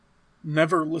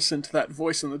Never listen to that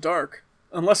voice in the dark,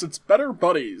 unless it's Better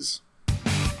Buddies.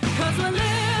 'Cause we're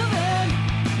living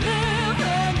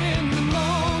in the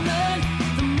moment,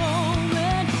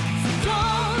 So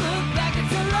don't look back,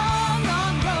 it's a long,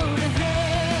 long road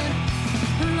ahead,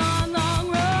 a long, long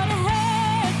road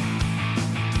ahead.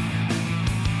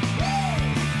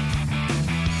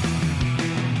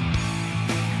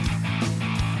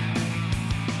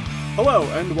 Hello,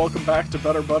 and welcome back to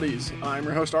Better Buddies. I'm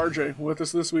your host, RJ. With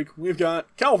us this week, we've got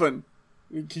Calvin.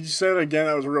 Can you say that again?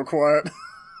 That was real quiet.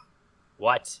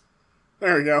 What?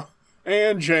 There we go.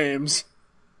 And James.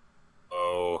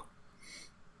 Oh.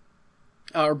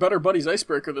 Our Better Buddies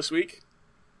icebreaker this week.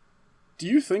 Do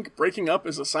you think breaking up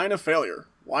is a sign of failure?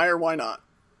 Why or why not?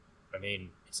 I mean,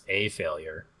 it's a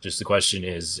failure. Just the question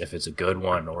is if it's a good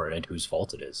one or and whose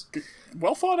fault it is.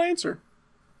 Well thought answer.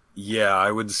 Yeah,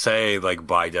 I would say, like,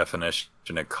 by definition,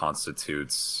 it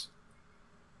constitutes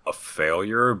a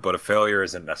failure, but a failure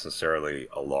isn't necessarily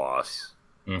a loss,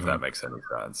 if that makes any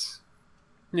sense.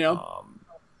 Yeah.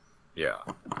 Yeah.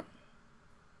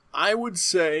 I would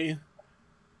say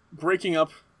breaking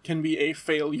up can be a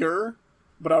failure,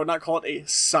 but I would not call it a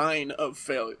sign of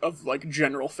failure, of like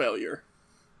general failure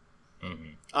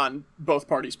on both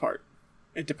parties' part.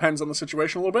 It depends on the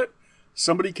situation a little bit.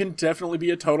 Somebody can definitely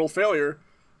be a total failure,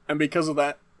 and because of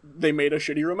that, they made a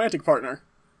shitty romantic partner.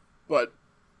 But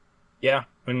Yeah,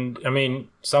 and I mean,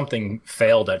 something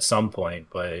failed at some point,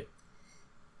 but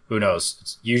who knows?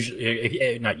 It's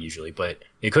usually not usually, but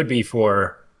it could be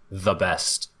for the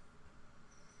best.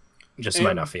 Just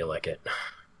might not feel like it.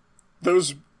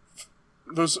 those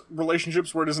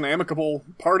relationships where it is an amicable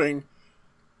parting,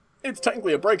 it's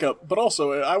technically a breakup, but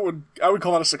also I would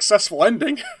call it a successful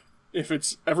ending if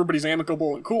it's everybody's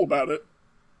amicable and cool about it.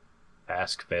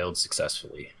 Task failed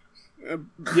successfully.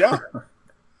 Yeah,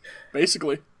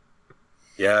 basically.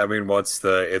 Yeah, I mean,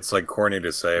 it's like corny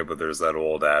to say, but there's that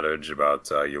old adage about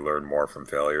you learn more from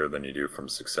failure than you do from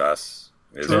success.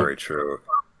 It's very true.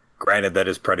 Granted, that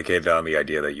is predicated on the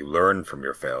idea that you learn from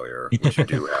your failure, which you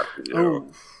do have to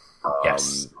do.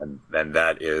 Yes. And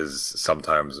that is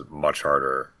sometimes much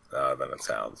harder than it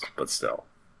sounds, but still.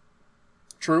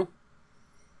 True.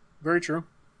 Very true.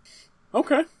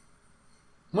 Okay.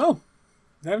 Well,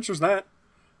 that answers that.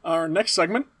 Our next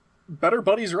segment, Better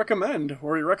Buddies Recommend,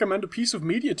 where we recommend a piece of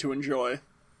media to enjoy.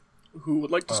 Who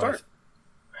would like to start?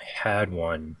 I had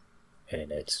one,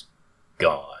 and it's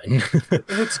gone.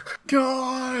 It's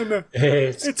gone!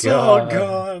 It's all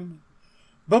gone!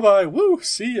 Bye-bye, woo,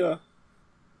 see ya!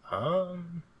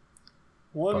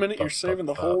 1 minute you're saving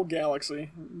the whole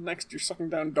galaxy. Next you're sucking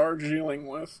down Darjeeling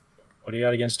with... What do you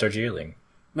got against Darjeeling?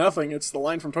 Nothing, it's the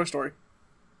line from Toy Story.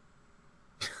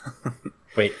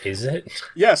 Wait, is it?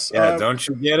 Yes. Yeah, don't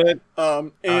you get it?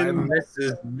 I'm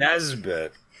Mrs.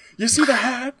 Nesbit. You see the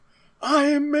hat? I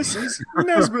am Mrs.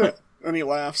 Nesbit! And he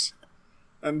laughs.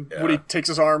 And Woody takes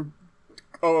his arm,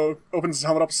 opens his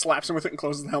helmet up, slaps him with it, and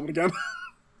closes the helmet again.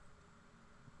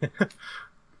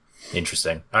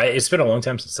 Interesting. It's been a long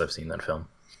time since I've seen that film.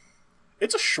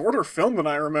 It's a shorter film than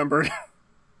I remembered.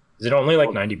 Is it only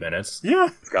like 90 minutes? Yeah,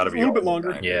 It's got to be a little bit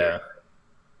longer. Yeah.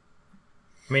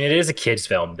 I mean, it is a kid's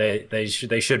film. They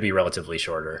should be relatively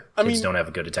shorter. Kids don't have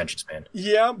a good attention span.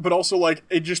 Yeah, but also, like,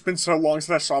 it just been so long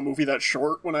since I saw a movie that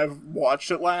short when I've watched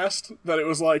it last, that it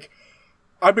was like,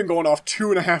 I've been going off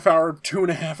 2.5 hour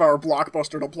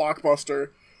blockbuster to blockbuster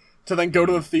to then go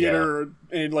to the theater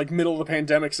in, like, middle of the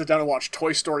pandemic, sit down and watch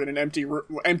Toy Story in an empty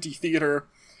theater,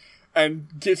 and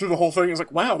get through the whole thing. It's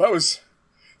like, wow, that was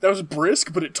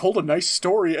brisk, but it told a nice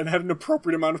story and had an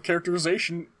appropriate amount of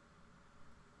characterization,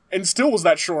 and still was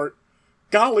that short.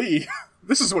 Golly,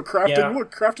 this is what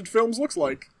crafted films looks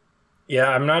like. Yeah,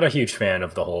 I'm not a huge fan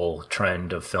of the whole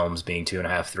trend of films being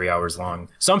 2.5, 3 hours long.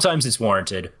 Sometimes it's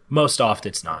warranted. Most often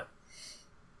it's not.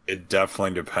 It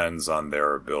definitely depends on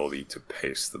their ability to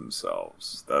pace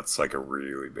themselves. That's like a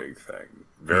really big thing.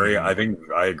 I think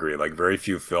I agree. Like, very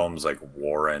few films like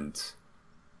warrant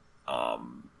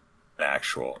an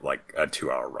actual, like, a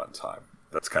 2-hour runtime.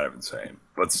 That's kind of insane,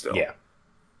 but still. Yeah.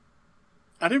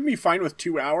 I'd even be fine with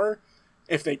 2 hour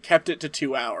if they kept it to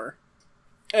 2 hour.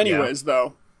 Anyways,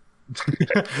 though.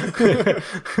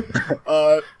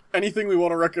 Anything we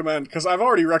want to recommend? Because I've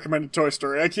already recommended Toy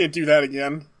Story. I can't do that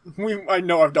again. I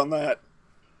know I've done that.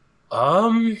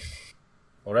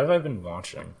 What have I been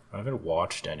watching? I haven't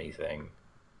watched anything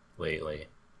lately.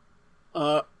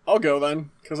 I'll go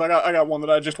then, because I got one that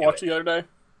I just watched the other day.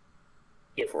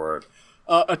 Get for it.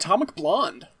 Atomic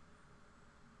Blonde.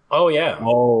 Oh, yeah.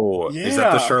 Oh, Yeah. Is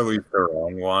that the Charlize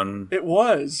Theron one? It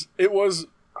was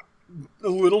a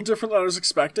little different than I was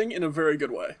expecting in a very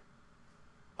good way.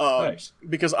 Nice.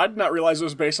 Because I did not realize it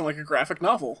was based on like a graphic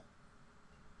novel.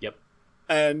 Yep.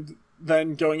 And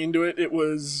then going into it, it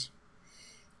was,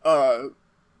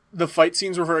 the fight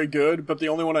scenes were very good, but the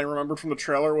only one I remembered from the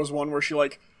trailer was one where she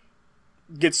like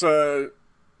gets a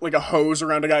hose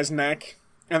around a guy's neck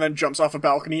and then jumps off a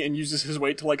balcony and uses his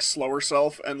weight to like slow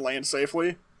herself and land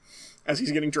safely as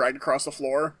he's getting dragged across the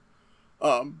floor.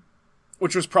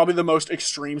 Which was probably the most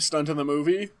extreme stunt in the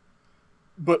movie.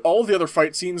 But all of the other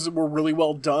fight scenes were really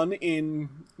well done in,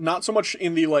 not so much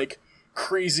in the like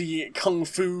crazy kung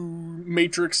fu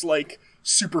Matrix like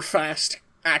super fast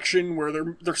action where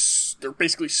they're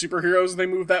basically superheroes, they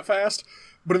move that fast,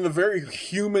 but in the very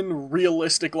human,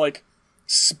 realistic like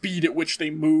speed at which they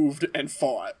moved and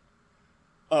fought.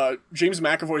 James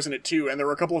McAvoy's in it too, and there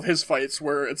were a couple of his fights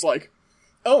where it's like,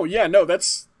 oh yeah, no,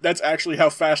 that's actually how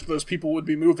fast those people would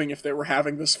be moving if they were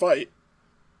having this fight.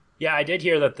 Yeah, I did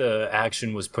hear that the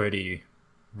action was pretty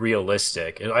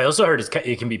realistic. I also heard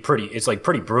it can be it's like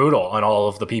pretty brutal on all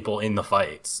of the people in the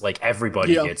fights. Like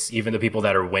everybody gets, even the people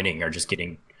that are winning are just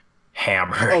getting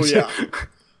hammered. Oh yeah.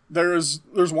 There's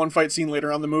one fight scene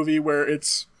later on in the movie where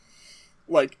it's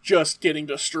like just getting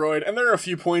destroyed, and there are a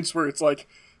few points where it's like,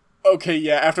 okay,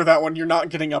 yeah, after that one, you're not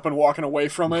getting up and walking away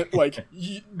from it. Like,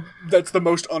 that's the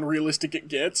most unrealistic it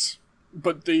gets.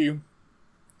 But the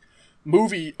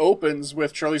movie opens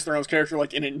with Charlize Theron's character,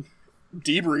 like, in a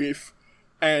debrief,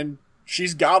 and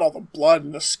she's got all the blood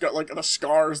and the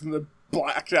scars and the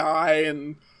black eye,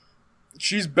 and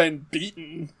she's been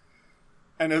beaten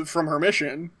and from her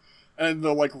mission, and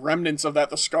the, like, remnants of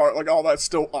that, the scar, like, all that's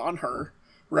still on her,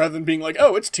 rather than being like,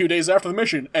 oh, it's 2 days after the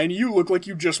mission, and you look like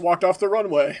you just walked off the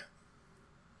runway.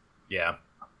 Yeah.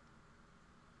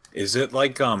 Is it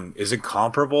like is it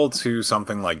comparable to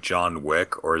something like John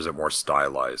Wick, or is it more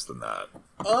stylized than that?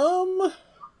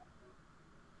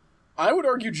 I would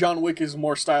argue John Wick is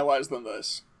more stylized than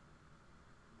this.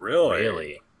 Really?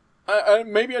 Really?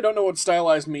 Maybe I don't know what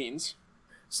stylized means.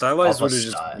 Stylized Of a would have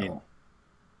just style. mean,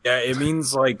 yeah, it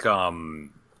means like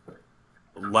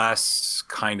less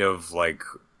kind of like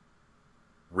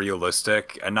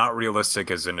realistic, and not realistic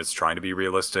as in it's trying to be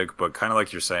realistic, but kind of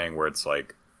like you're saying where it's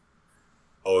like,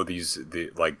 oh,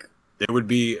 it would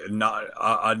be not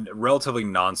a relatively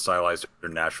non-stylized or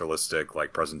naturalistic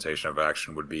like presentation of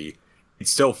action would be, it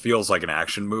still feels like an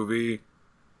action movie,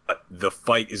 but the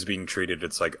fight is being treated,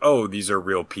 it's like, oh, these are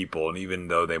real people, and even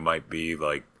though they might be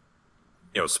like,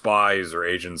 you know, spies or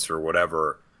agents or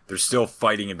whatever, they're still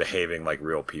fighting and behaving like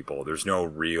real people. There's no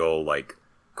real like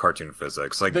cartoon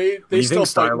physics. Like They when you still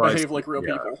think fight and stylized- behave like real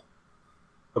yeah. people.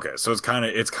 Okay, so it's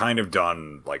kind of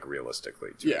done like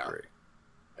realistically to Yeah. a degree.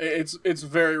 It's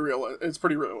very real. It's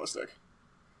pretty realistic,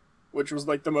 which was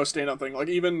like the most standout thing. Like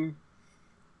even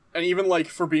like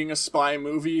for being a spy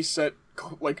movie set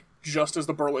like just as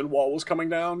the Berlin Wall was coming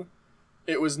down,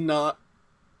 it was not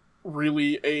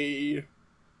really a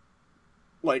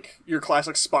like your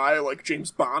classic spy like James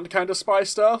Bond kind of spy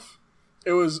stuff.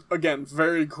 It was again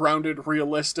very grounded,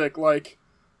 realistic. Like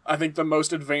I think the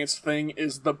most advanced thing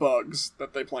is the bugs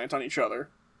that they plant on each other.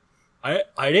 I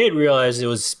didn't realize it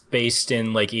was based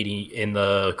in like in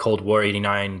the Cold War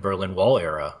 '89 Berlin Wall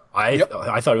era. I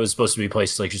thought it was supposed to be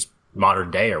placed like just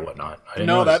modern day or whatnot. I didn't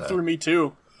No, notice that threw me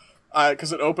too.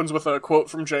 Because it opens with a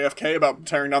quote from JFK about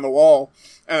tearing down the wall,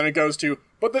 and then it goes to,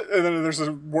 and then there's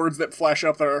words that flash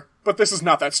up there, but this is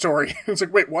not that story. It's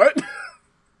like, wait, what?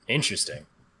 Interesting.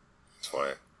 It's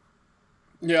funny.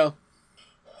 Yeah.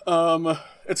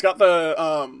 It's got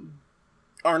the,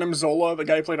 Arnim Zola, the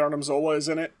guy who played Arnim Zola is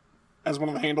in it, as one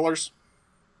of the handlers.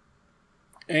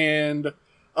 And,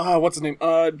 what's his name?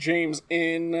 James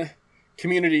in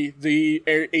Community, the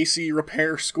AC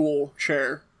repair school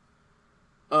chair.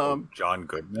 John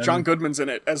Goodman. John Goodman's in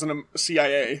it as a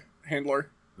CIA handler.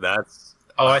 That's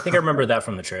Oh, I think I remember that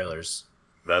from the trailers.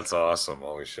 awesome.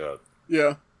 Holy shit.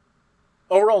 Yeah.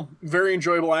 Overall, very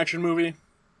enjoyable action movie.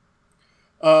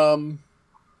 Bunch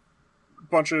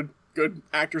of good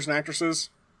actors and actresses.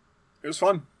 It was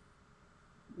fun.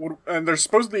 And there's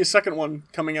supposedly a second one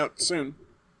coming out soon.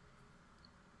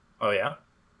 Oh yeah.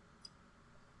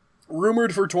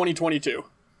 Rumored for 2022.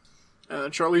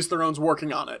 Charlize Theron's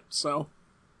working on it, so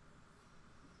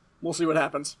we'll see what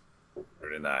happens.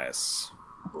 Very nice.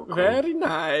 Very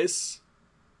nice.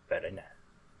 Better not.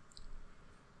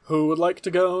 Who would like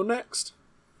to go next?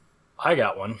 I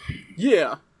got one.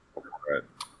 Yeah.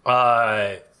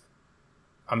 Right.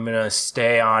 I'm gonna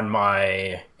stay on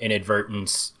my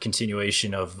inadvertent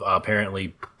continuation of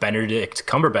apparently Benedict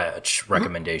Cumberbatch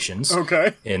recommendations.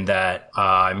 Okay. In that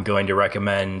I'm going to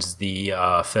recommend the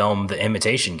film The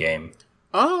Imitation Game.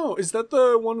 Oh, is that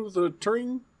the one with the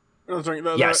Turing? No,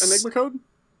 the Yes. Enigma code?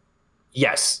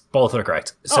 Yes, both are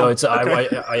correct. So Oh, it's okay.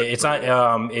 it's not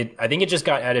I think it just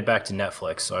got added back to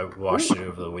Netflix, so I watched it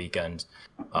over the weekend.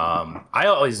 I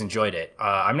always enjoyed it.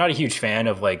 I'm not a huge fan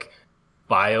of like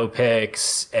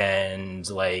biopics and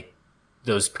like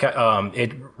those.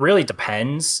 It really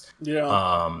depends.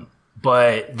 Yeah.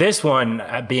 But this one,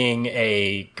 being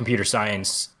a computer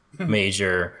science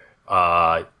major,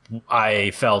 I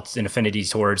felt an affinity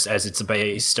towards, as it's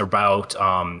based about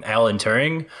Alan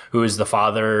Turing, who is the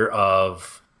father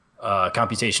of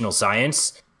computational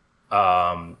science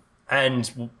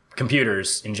and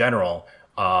computers in general.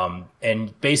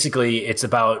 And basically, it's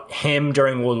about him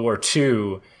during World War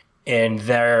II and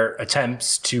their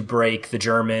attempts to break the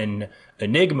German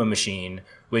Enigma machine,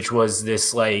 which was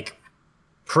this like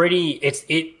pretty. It's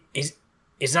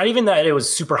not even that it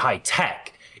was super high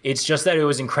tech. It's just that it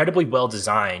was incredibly well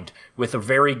designed with a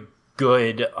very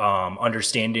good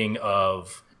understanding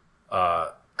of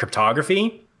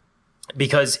cryptography,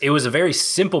 because it was a very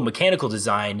simple mechanical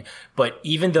design. But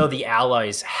even though the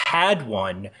Allies had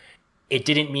one, it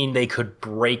didn't mean they could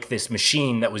break this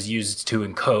machine that was used to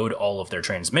encode all of their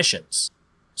transmissions.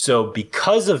 So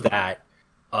because of that,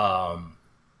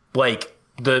 like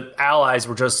the Allies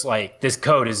were just like, this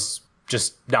code is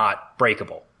just not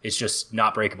breakable. It's just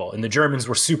not breakable. And the Germans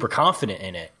were super confident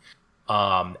in it.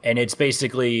 And it's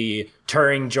basically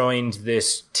Turing joined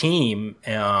this team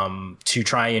to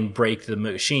try and break the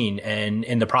machine, and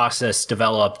in the process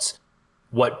developed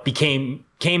what came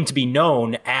to be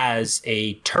known as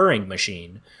a Turing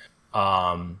machine,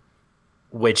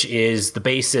 which is the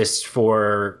basis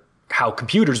for how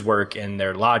computers work and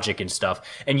their logic and stuff.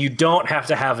 And you don't have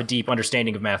to have a deep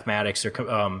understanding of mathematics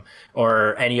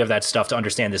or any of that stuff to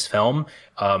understand this film.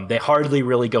 They hardly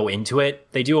really go into it.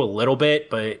 They do a little bit,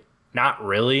 but not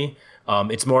really.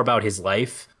 It's more about his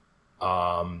life.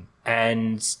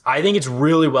 And I think it's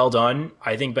really well done.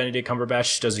 I think Benedict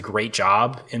Cumberbatch does a great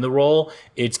job in the role.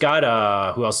 It's got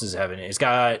who else is having it? It's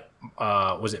got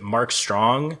was it Mark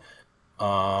Strong?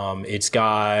 It's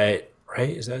got,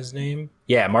 right? Is that his name?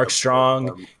 Yeah, Mark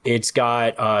Strong. It's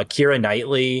got Keira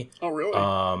Knightley. Oh,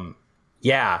 really?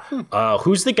 Yeah.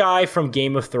 Who's the guy from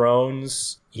Game of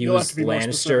Thrones? He You'll have was to be more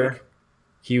Lannister. specific.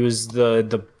 He was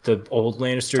the old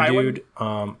Lannister Tywin? dude.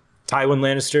 Tywin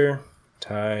Lannister.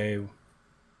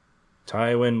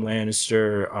 Tywin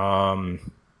Lannister.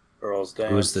 Charles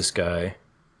Dance. Who is this guy?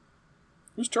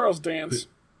 Who's Charles Dance?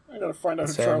 I gotta find out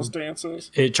who That's Charles him. Dance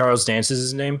is. Charles Dance is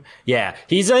his name. Yeah,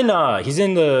 he's in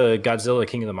the Godzilla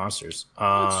King of the Monsters.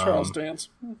 It's Charles Dance.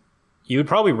 You would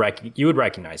probably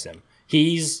recognize him.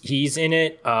 He's in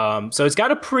it. So it's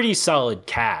got a pretty solid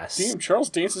cast. Damn, Charles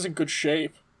Dance is in good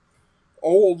shape.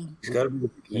 Old, He's got to be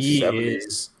in his He 70s.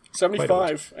 is.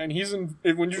 75, and he's in.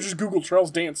 When you just Google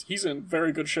Charles Dance, he's in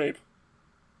very good shape.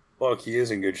 Look, he is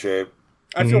in good shape.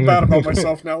 I feel bad about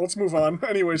myself now. Let's move on.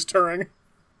 Anyways, Turing.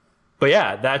 But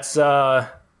yeah, that's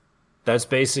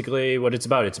basically what it's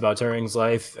about. It's about Turing's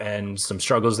life and some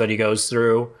struggles that he goes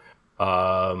through.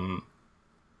 I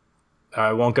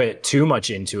won't get too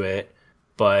much into it,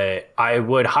 but I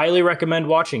would highly recommend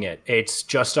watching it. It's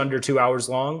just under 2 hours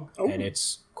long, and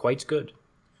it's quite good.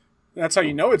 That's how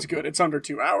you know it's good. It's under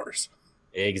 2 hours.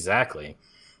 Exactly.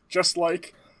 Just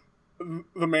like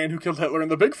The Man Who Killed Hitler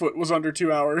and the Bigfoot was under 2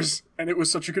 hours, and it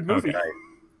was such a good movie. Okay.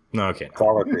 No, okay.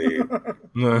 Quality.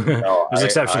 There's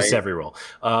exceptions to every rule.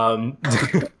 I've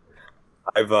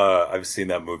seen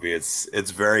that movie.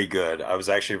 It's very good. I was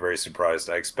actually very surprised.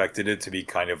 I expected it to be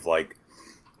kind of like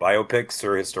biopics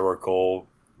or historical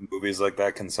movies like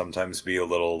that can sometimes be a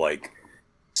little like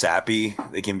sappy.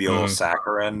 They can be a little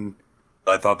saccharine.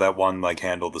 I thought that one like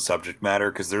handled the subject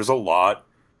matter because there's a lot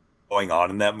going on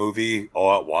in that movie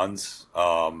all at once.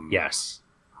 Yes.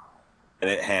 And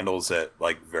it handles it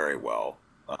like very well.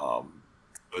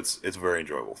 It's a very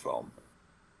enjoyable film.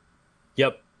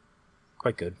 Yep.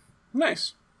 Quite good.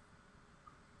 Nice.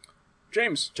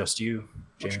 James, Just you,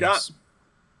 what James. you got?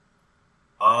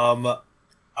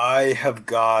 I have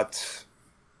got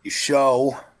a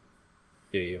show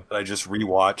Do you? that I just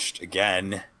rewatched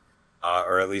again,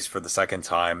 or at least for the second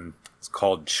time. It's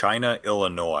called China,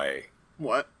 Illinois.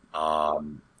 What? I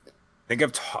think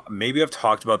maybe I've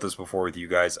talked about this before with you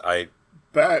guys. I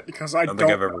Bet, because I don't don't.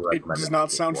 think I've ever It recommended does it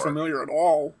not sound before. familiar at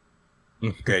all.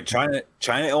 Okay, China,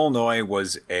 Illinois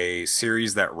was a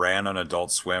series that ran on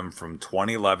Adult Swim from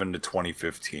 2011 to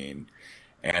 2015,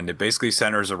 and it basically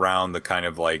centers around the kind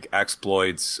of like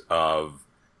exploits of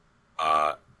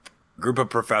a group of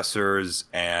professors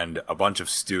and a bunch of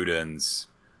students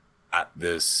at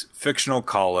this fictional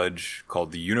college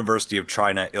called the University of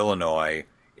China, Illinois,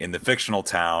 in the fictional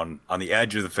town, on the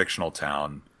edge of the fictional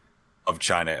town of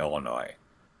China, Illinois.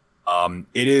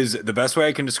 It is the best way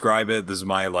I can describe it. This is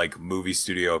my like movie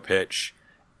studio pitch.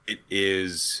 It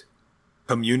is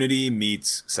Community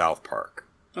meets South Park.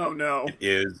 Oh no! It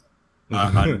is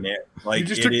like You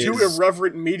just it took two is-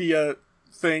 irreverent media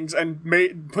things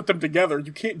and put them together.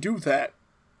 You can't do that.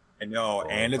 I know,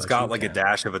 and it's but got you like a can.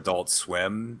 dash of Adult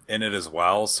Swim in it as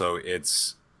well, so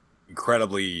it's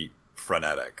incredibly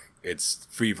frenetic. It's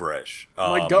feverish.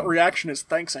 My gut reaction is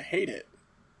thanks. I hate it.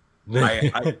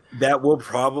 That will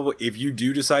probably, if you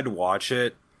do decide to watch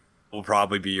it, will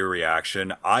probably be your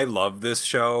reaction. I love this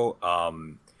show.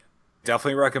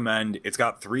 Definitely recommend. It's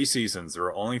got 3 seasons. There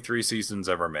are only 3 seasons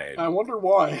ever made. I wonder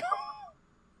why.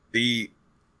 The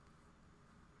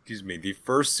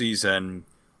first season,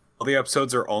 all the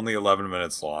episodes are only 11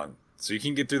 minutes long, so you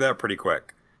can get through that pretty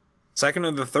quick. Second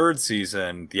and the third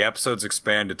season, the episodes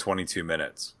expand to 22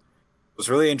 minutes. It was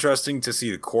really interesting to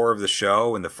see the core of the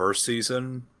show in the first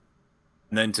season,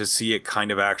 and then to see it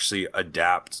kind of actually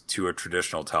adapt to a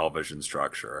traditional television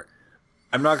structure.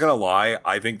 I'm not gonna lie,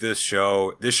 I think this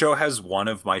show has one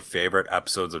of my favorite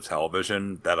episodes of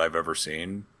television that I've ever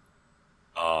seen.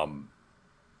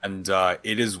 And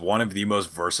it is one of the most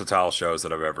versatile shows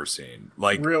that I've ever seen.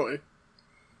 Like, Really?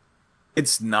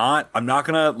 I'm not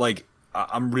gonna, like,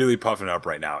 I'm really puffing up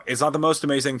right now. It's not the most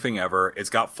amazing thing ever. It's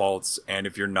got faults, and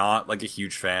if you're not, like, a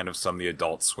huge fan of some of the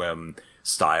Adult Swim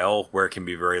style, where it can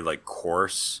be very, like,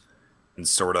 coarse and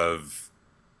sort of,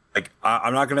 like,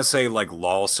 I'm not gonna say, like,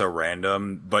 lol so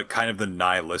random, but kind of the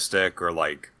nihilistic or,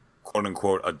 like,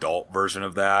 quote-unquote adult version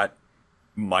of that,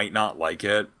 might not like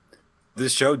it.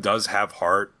 This show does have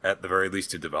heart, at the very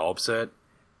least it develops it,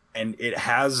 and it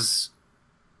has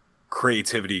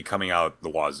creativity coming out the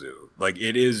wazoo. Like,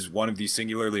 it is one of the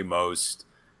singularly most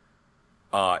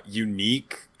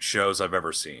unique shows I've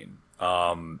ever seen.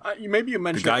 Maybe you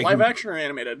mentioned guy it. Live who- action or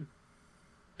animated?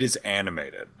 It is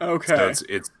animated. Okay. So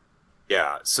it's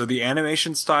yeah. So the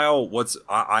animation style,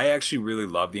 I actually really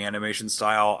love the animation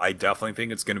style. I definitely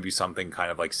think it's going to be something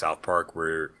kind of like South Park,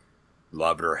 where you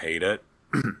love it or hate it.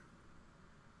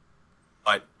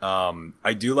 But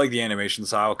I do like the animation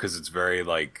style because it's very,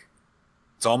 like,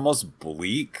 it's almost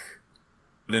bleak,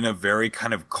 but in a very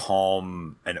kind of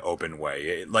calm and open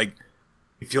way.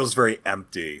 It feels very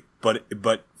empty, but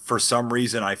for some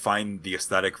reason I find the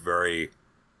aesthetic very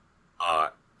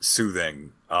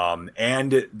soothing.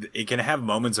 And it can have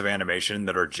moments of animation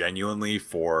that are genuinely,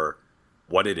 for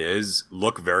what it is,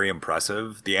 look very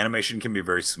impressive. The animation can be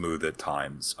very smooth at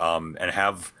times, and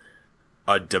have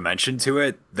a dimension to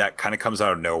it that kind of comes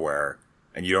out of nowhere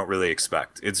and you don't really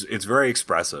expect. It's very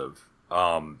expressive.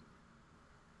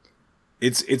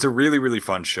 It's a really, really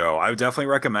fun show. I would definitely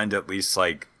recommend, at least,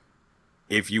 like,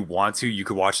 if you want to, you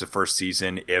could watch the first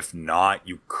season. If not,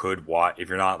 you could watch, if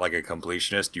you're not like a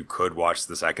completionist, you could watch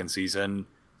the second season.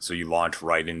 So you launch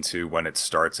right into when it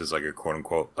starts as like a quote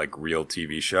unquote like real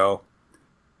TV show.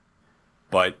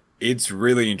 But it's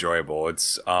really enjoyable.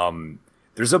 It's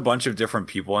there's a bunch of different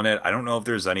people in it. I don't know if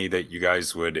there's any that you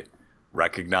guys would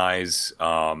recognize.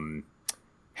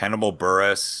 Hannibal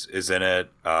Buress is in it.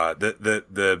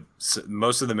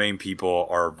 Most of the main people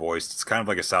are voiced. It's kind of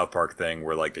like a South Park thing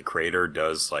where, like, the creator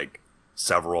does, like,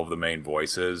 several of the main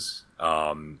voices.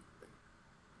 And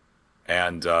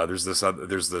there's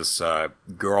this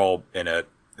girl in it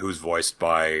who's voiced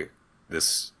by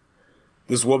this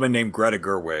woman named Greta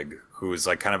Gerwig, who is,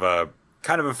 like, kind of a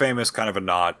famous, kind of a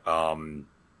not,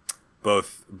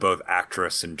 both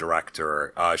actress and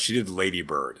director. She did Lady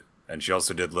Bird. And she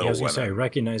also did I Little was gonna Women. say, I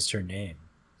recognized her name.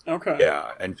 Okay.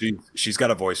 Yeah, and she's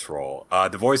got a voice role.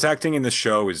 The voice acting in this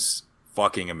show is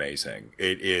fucking amazing.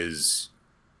 It is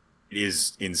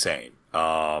insane.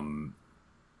 Jeffrey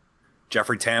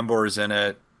Tambor is in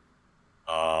it.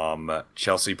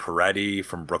 Chelsea Peretti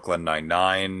from Brooklyn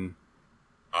Nine-Nine.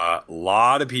 A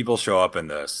lot of people show up in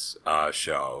this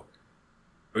show.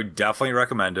 I would definitely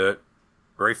recommend it.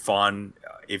 Very fun.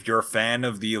 If you're a fan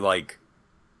of the, like,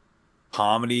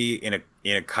 comedy in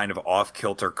a kind of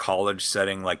off-kilter college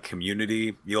setting like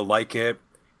Community, you'll like it.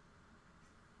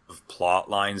 Of plot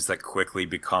lines that quickly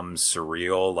become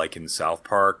surreal, like in South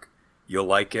Park, you'll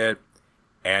like it.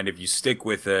 And if you stick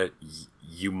with it,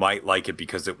 you might like it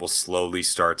because it will slowly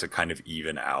start to kind of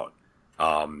even out,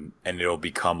 and it'll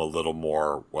become a little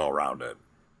more well-rounded.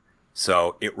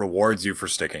 So it rewards you for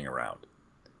sticking around.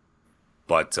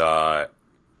 But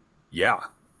yeah,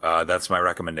 that's my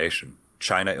recommendation.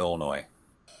 China, Illinois.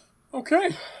 Okay.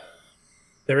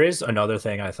 There is another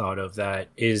thing I thought of that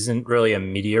isn't really a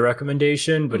media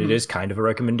recommendation, but it is kind of a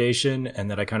recommendation,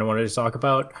 and that I kind of wanted to talk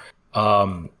about.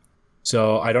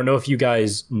 So I don't know if you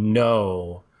guys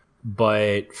know,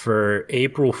 but for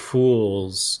April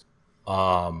Fools,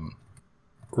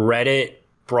 Reddit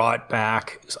brought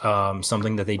back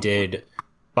something that they did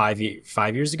 5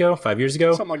 years ago,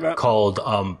 Something like that. called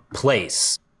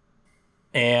Place.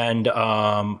 And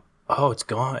it's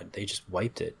gone. They just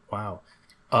wiped it. Wow.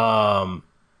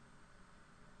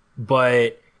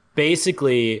 But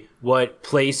basically what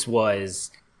Place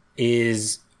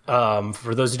is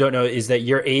for those who don't know, is that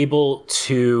you're able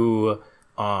to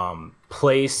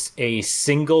place a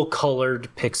single colored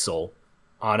pixel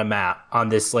on a map, on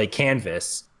this like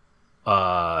canvas,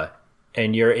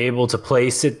 and you're able to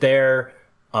place it there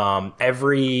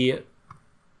every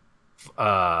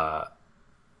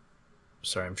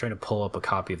sorry, I'm trying to pull up a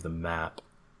copy of the map.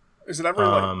 Is it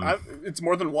ever it's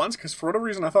more than once? Because for whatever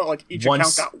reason, I thought like each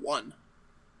Once. account got one.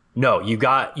 No, you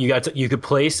could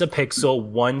place a pixel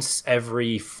once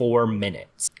every 4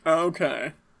 minutes.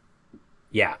 Okay.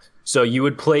 Yeah. So you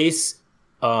would place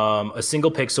a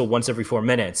single pixel once every 4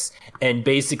 minutes, and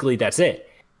basically that's it.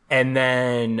 And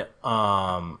then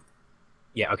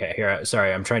okay, here,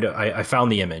 sorry, I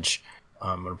found the image.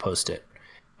 I'm gonna post it.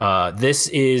 This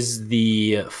is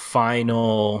the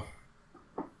final.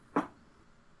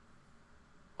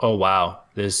 Oh wow,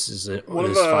 this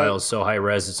file is so high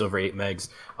res, it's over 8 megs.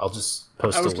 I'll just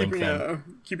post a link then.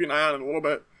 Keeping an eye on it a little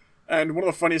bit. And one of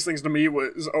the funniest things to me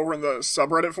was over in the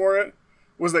subreddit for it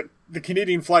was that the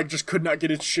Canadian flag just could not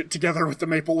get its shit together with the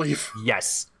maple leaf.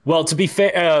 Yes. Well, to be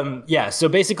fair, so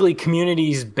basically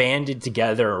communities banded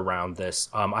together around this.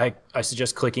 I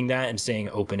suggest clicking that and saying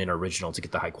open and original to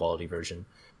get the high quality version,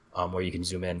 where you can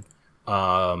zoom in.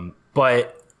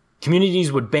 But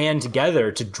communities would band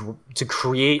together to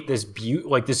create this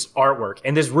this artwork,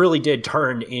 and this really did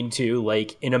turn into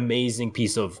like an amazing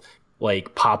piece of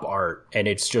like pop art, and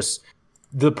it's just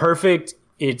the perfect.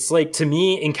 It's like, to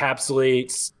me,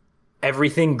 encapsulates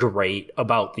everything great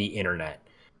about the internet,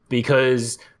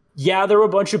 because yeah, there were a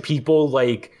bunch of people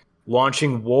like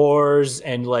launching wars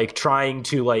and like trying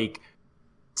to like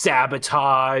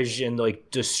sabotage and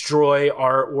like destroy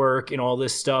artwork and all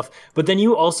this stuff, but then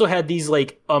you also had these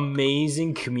like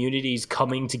amazing communities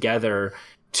coming together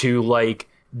to like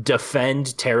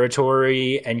defend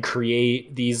territory and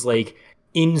create these like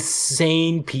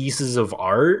insane pieces of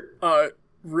art.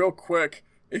 Real quick,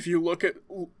 if you look at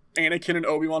Anakin and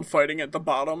Obi-Wan fighting at the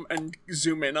bottom and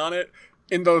zoom in on it,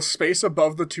 in the space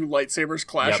above the two lightsabers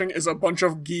clashing is a bunch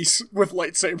of geese with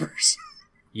lightsabers.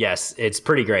 Yes, it's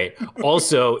pretty great.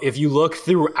 Also, if you look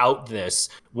throughout this,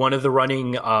 one of the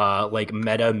running like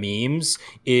meta memes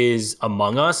is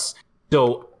Among Us.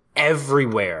 So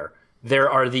everywhere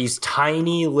there are these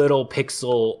tiny little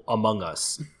pixel Among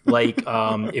Us. Like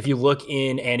if you look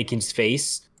in Anakin's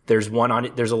face, there's one on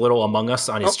it. There's a little Among Us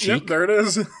on his cheek. Yep, there it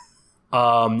is.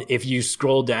 If you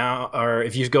scroll down, or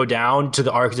if you go down to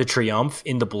the Arc de Triomphe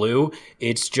in the blue,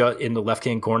 it's just in the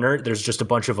left-hand corner. There's just a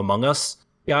bunch of Among Us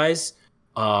guys.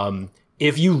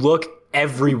 If you look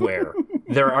everywhere,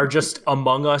 there are just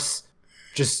Among Us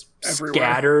just Everywhere.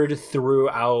 scattered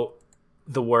throughout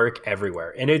the work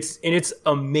everywhere. And it's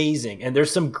amazing. And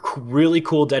there's some really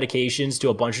cool dedications to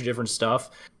a bunch of different stuff.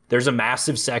 There's a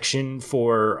massive section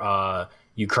for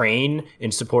Ukraine,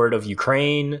 in support of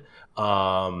Ukraine.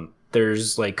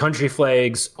 There's like country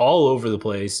flags all over the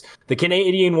place. The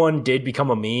Canadian one did become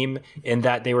a meme in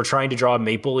that they were trying to draw a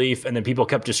maple leaf and then people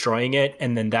kept destroying it.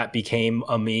 And then that became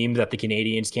a meme that the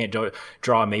Canadians can't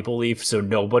draw a maple leaf. So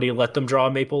nobody let them draw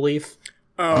a maple leaf.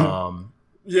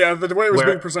 Yeah, the way it was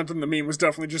being presented in the meme was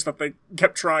definitely just that they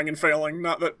kept trying and failing,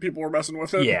 not that people were messing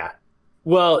with it. Yeah.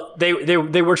 Well, they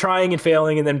were trying and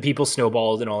failing, and then people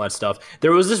snowballed and all that stuff.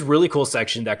 There was this really cool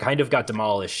section that kind of got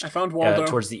demolished. I found Waldo.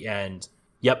 Towards the end.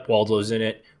 Yep, Waldo's in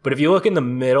it. But if you look in the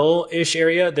middle-ish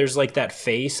area, there's like that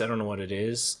face. I don't know what it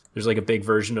is. There's like a big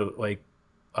version of like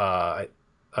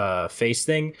face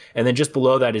thing. And then just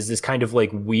below that is this kind of like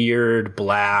weird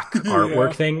black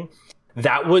artwork thing.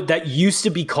 That used to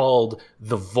be called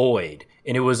The Void.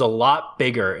 And it was a lot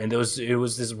bigger. And it was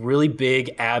this really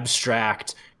big,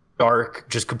 abstract, dark,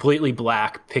 just completely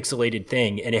black, pixelated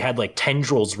thing. And it had like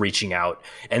tendrils reaching out.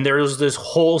 And there was this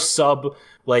whole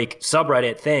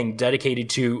subreddit thing dedicated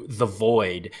to The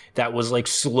Void that was like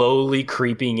slowly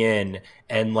creeping in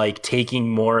and like taking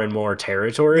more and more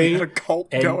territory. They had a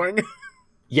cult going.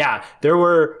 Yeah, there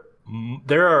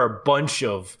are a bunch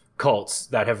of cults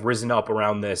that have risen up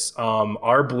around this.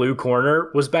 Our Blue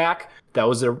Corner was back.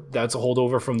 That's a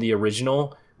holdover from the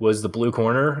original, was the Blue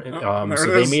Corner.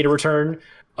 So they made a return.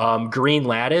 Green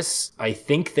Lattice, I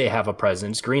think they have a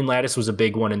presence. Green Lattice was a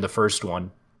big one in the first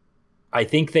one. I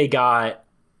think they got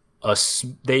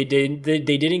they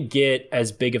didn't get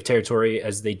as big of territory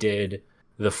as they did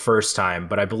the first time,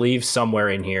 but I believe somewhere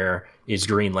in here is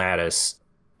Green Lattice.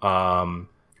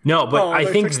 No, but Oh, I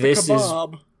they think fixed the this is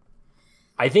kebab.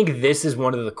 I think this is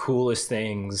one of the coolest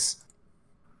things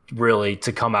really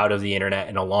to come out of the internet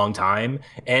in a long time,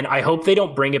 and I hope they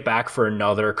don't bring it back for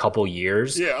another couple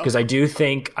years, Yeah. because I do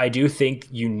think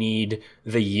you need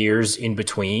the years in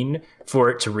between for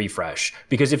it to refresh,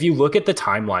 because if you look at the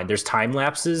timeline, there's time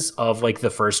lapses of like the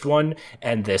first one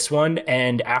and this one,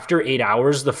 and after 8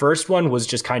 hours the first one was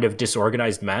just kind of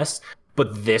disorganized mess,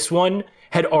 but this one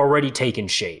had already taken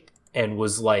shape and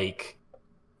was like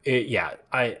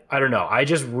I don't know, I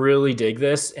just really dig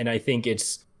this, and I think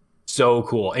it's so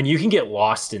cool. And you can get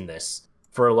lost in this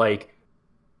for like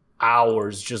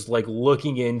hours, just like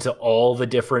looking into all the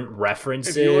different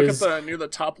references. If you look at the near the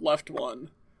top left one,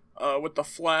 with the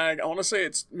flag, I want to say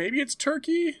it's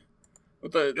Turkey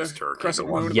with the It's Turkey, crescent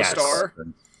the one moon with and the Yes. star,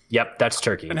 Yep, that's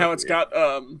Turkey. and how it's got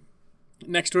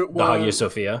next to it The Hagia was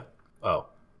Sophia. Oh.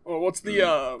 what's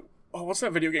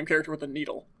that video game character with the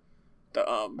needle? The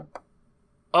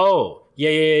Oh,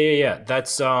 yeah.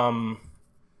 That's it's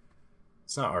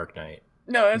not Arknight.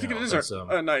 no, I think No, it is that's,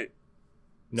 a knight.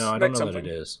 No, I Knight don't know something. that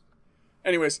it is.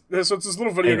 Anyways, so it's this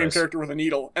little video game Anyways. character with a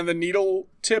needle, and the needle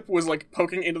tip was like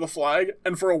poking into the flag,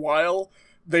 and for a while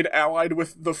they'd allied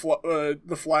with the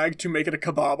flag to make it a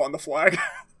kebab on the flag,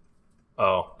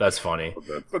 Oh, that's funny.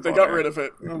 but they got rid of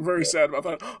it. I'm very sad about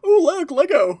that. Oh, look,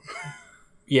 Lego!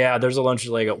 Yeah, there's a bunch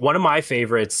of Lego. One of my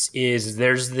favorites is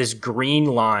there's this green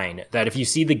line that if you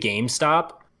see the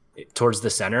GameStop towards the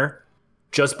center,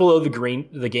 just below the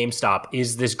GameStop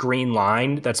is this green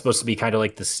line that's supposed to be kind of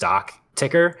like the stock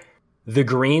ticker. The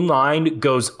green line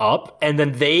goes up, and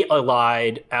then they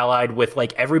allied with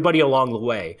like everybody along the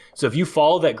way. So if you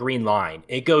follow that green line,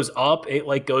 it goes up, it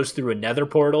like goes through a nether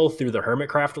portal through the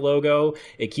Hermitcraft logo.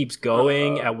 It keeps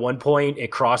going. At one point,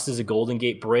 it crosses a Golden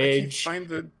Gate Can't Bridge. find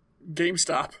the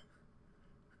GameStop.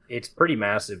 It's pretty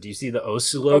massive. Do you see the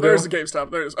Osu Oh, logo? there's the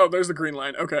GameStop. There's the green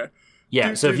line. Okay.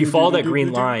 Yeah, so if you follow that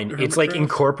green line, it's like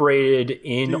incorporated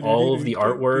in all of the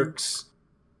artworks.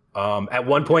 At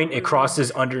one point, it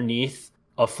crosses underneath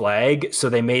a flag, so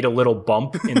they made a little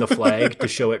bump in the flag to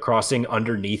show it crossing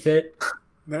underneath it.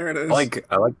 There it is.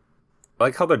 I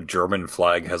like how the German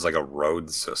flag has like a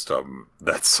road system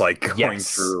that's like going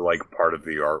Yes. through like part of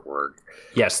the artwork.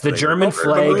 Yes, the They German remember-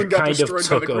 the moon flag got kind of destroyed by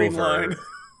took the green over. line.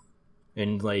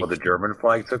 And like, Well, the German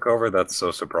flag took over. That's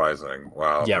so surprising.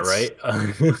 Wow. yeah, that's-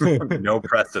 right? No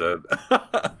precedent.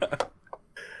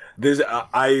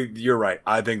 You're right.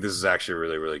 I think this is actually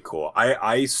really, really cool. I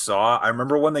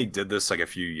remember when they did this like a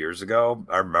few years ago.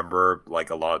 I remember like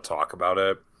a lot of talk about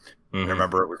it. I Mhm.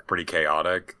 remember it was pretty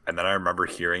chaotic. And then I remember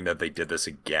hearing that they did this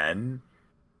again.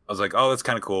 I was like, oh, that's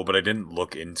kind of cool, but I didn't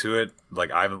look into it. Like,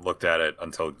 I haven't looked at it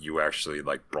until you actually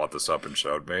like brought this up and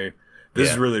showed me. This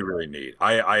is Yeah. really, really neat.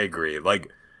 I agree. Like,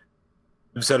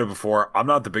 I've said it before, I'm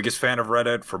not the biggest fan of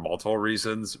Reddit for multiple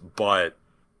reasons, but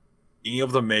being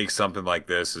able to make something like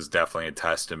this is definitely a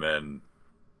testament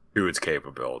to its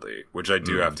capability, which I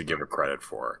do have to give it credit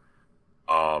for.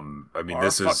 I mean, Our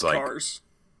this is fuck like cars.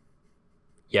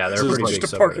 Yeah, they're This is pretty like big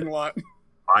Just a subreddit. parking lot.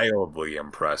 wildly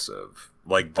impressive.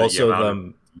 Like, the Also, amount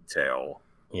of detail.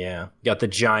 yeah, got the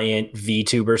giant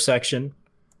VTuber section.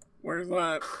 Where's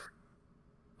that?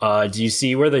 Do you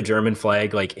see where the German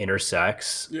flag like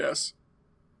intersects? Yes.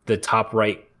 The top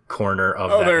right corner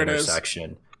of Oh, that there it is.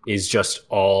 intersection is just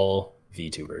all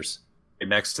VTubers. Right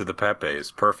next to the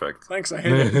Pepe's. Perfect. Thanks, I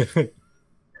hate it.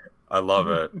 I love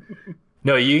it.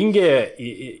 No, you can get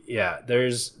yeah.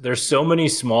 There's so many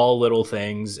small little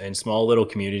things and small little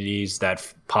communities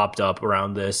that popped up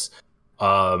around this.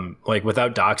 Like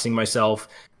without doxing myself,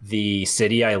 the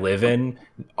city I live in,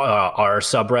 our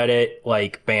subreddit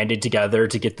like banded together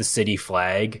to get the city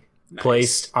flag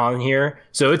placed on here.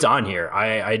 So it's on here.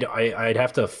 I'd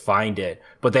have to find it,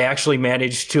 but they actually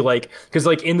managed to like, because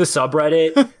like in the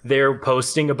subreddit they're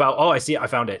posting about. Oh, I see it. I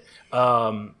found it.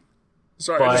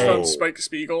 Sorry, I just But- found Spike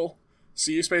Spiegel.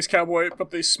 See you, Space Cowboy,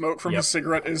 but the smoke from Yep. his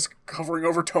cigarette is covering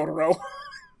over Totoro.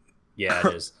 Yeah,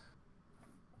 it is.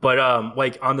 But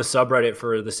like on the subreddit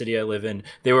for the city I live in,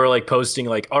 they were like posting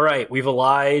like, all right, we've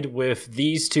allied with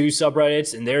these two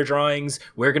subreddits and their drawings.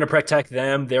 We're gonna protect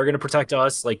them. They're gonna protect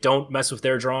us. Like, don't mess with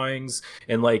their drawings.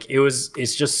 And like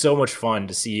it's just so much fun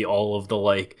to see all of the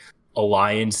like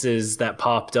alliances that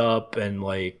popped up and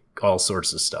like all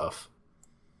sorts of stuff.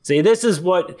 See,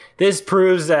 this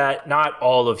proves that not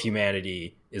all of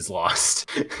humanity is lost.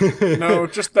 No,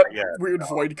 just that Yeah, weird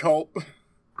void cult.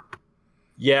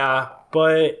 Yeah,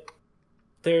 but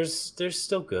there's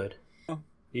still good.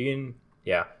 You can,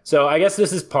 yeah. So I guess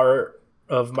this is part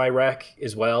of my rec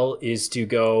as well, is to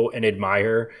go and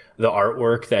admire the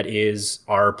artwork that is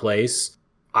our place.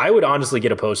 I would honestly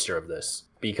get a poster of this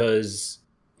because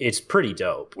it's pretty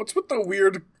dope. What's with the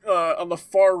weird on the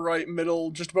far right middle,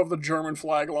 just above the German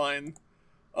flag line?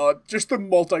 Just the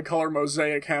multicolor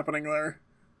mosaic happening there.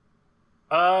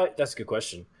 That's a good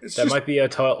question. It's That just- might be a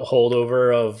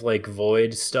holdover of like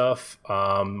Void stuff,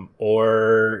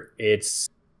 or it's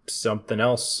something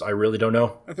else. I really don't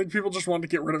know. I think people just wanted to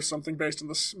get rid of something based on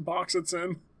this box it's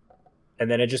in. And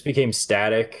then it just became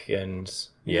static, and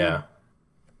yeah. Yeah.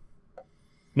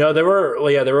 No, there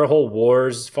were whole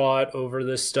wars fought over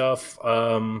this stuff.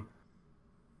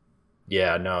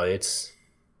 Yeah, no, it's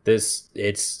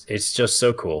just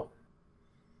so cool.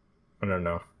 I don't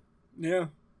know. Yeah.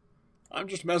 I'm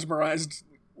just mesmerized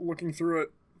looking through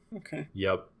it. Okay.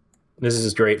 Yep. This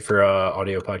is great for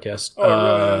audio podcast.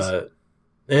 Oh,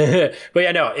 it really But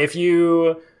yeah, no, if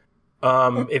you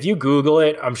Google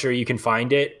it, I'm sure you can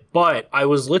find it. But I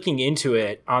was looking into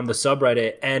it on the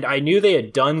subreddit, and I knew they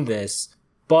had done this,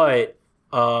 but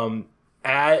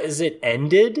as it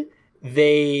ended,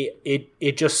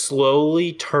 it just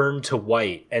slowly turned to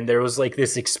white, and there was like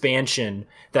this expansion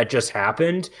that just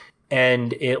happened,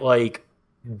 and it like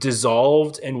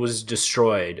dissolved and was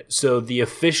destroyed. So the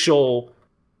official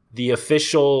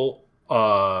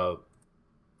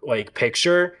like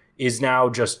picture is now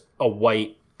just a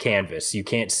white canvas. You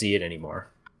can't see it anymore.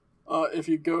 If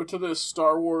you go to the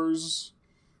Star Wars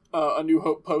A New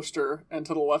Hope poster, and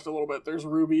to the left a little bit, there's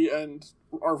Ruby and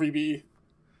RVB,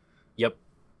 Yep.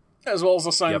 as well as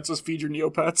a sign Yep. that says "Feed your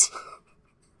Neopets."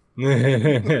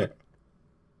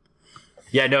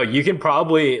 Yeah, no, you can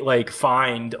probably like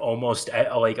find almost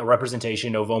like a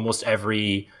representation of almost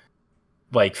every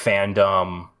like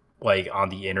fandom like on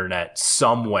the internet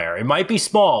somewhere. It might be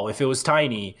small if it was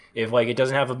tiny, if like it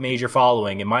doesn't have a major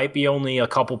following. It might be only a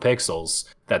couple pixels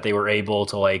that they were able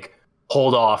to like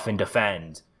hold off and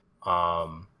defend.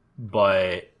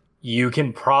 But you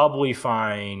can probably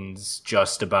find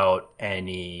just about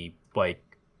any like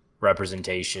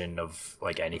representation of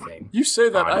like anything. You say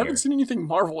that. On I haven't here. seen anything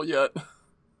Marvel yet.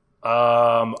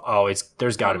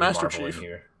 There's got to be Master Marvel Chief. in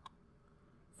here.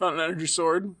 Found an energy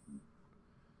sword.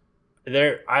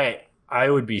 I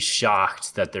would be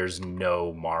shocked that there's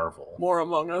no Marvel. More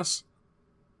Among Us.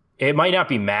 It might not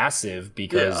be massive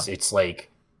because it's like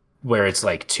where it's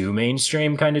like too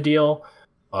mainstream kind of deal.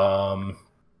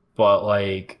 But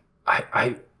like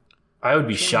I would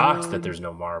be shocked that there's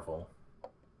no Marvel.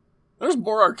 There's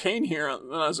more Arcane here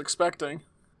than I was expecting.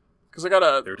 Because I got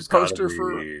a There's poster gotta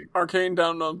for be- Arcane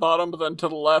down on the bottom, but then to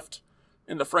the left,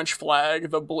 in the French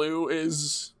flag, the blue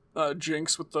is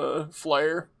Jinx with the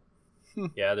flare.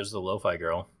 Yeah, there's the Lo-Fi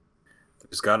Girl.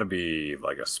 There's got to be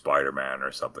like a Spider-Man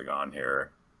or something on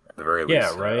here at the very least.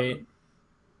 Yeah, right.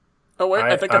 Oh wait,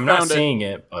 I think I I'm found not it. seeing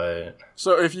it, but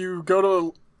So if you go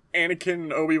to Anakin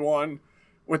and Obi-Wan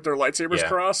with their lightsabers Yeah.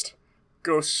 crossed,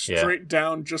 go straight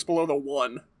down just below the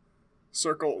one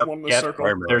circle, one in the yeah, circle.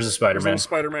 Spider-Man. there's a There's a Spider-Man. little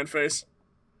Spider-Man face.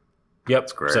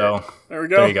 Yep. great. So There we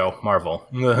go. there you go, Marvel.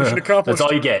 accomplished. That's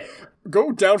all you get.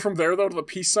 Go down from there though to the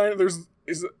peace sign.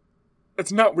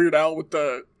 It's not Weird Al with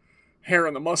the hair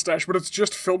and the mustache, but it's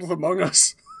just filled with Among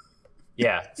Us.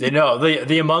 Yeah, no,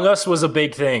 the Among Us was a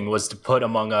big thing. Was to put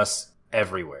Among Us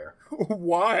everywhere.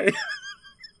 Why?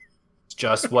 It's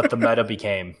just what the meta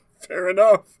became. Fair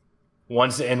enough.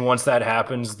 Once that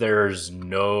happens, there's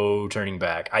no turning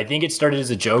back. I think it started as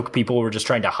a joke. People were just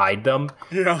trying to hide them,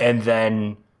 Yeah. and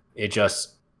then it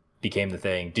just became the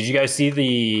thing. Did you guys see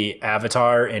the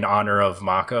avatar in honor of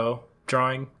Mako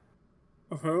drawing?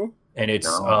 Who? And it's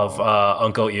No. of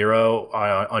Uncle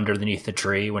Iroh underneath the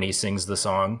tree when he sings the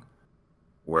song.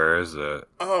 Where is it?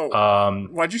 Oh,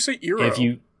 why'd you say Eero? If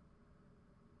you,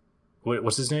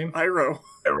 what's his name? Iroh.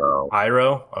 Arrow.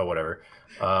 Iroh? Oh, whatever.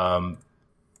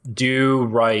 Do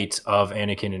right of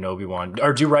Anakin and Obi-Wan,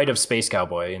 or do right of Space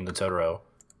Cowboy in the Totoro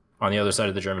on the other side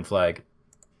of the German flag.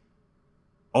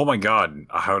 Oh my god,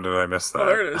 how did I miss that? Oh,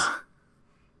 there it is.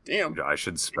 Damn. I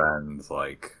should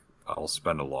I'll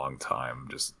spend a long time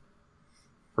just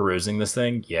Perusing this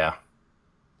thing? Yeah.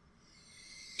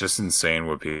 insane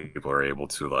what people are able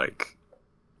to like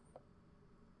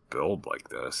build like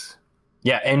this.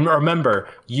 Yeah, and remember,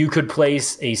 you could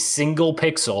place a single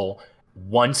pixel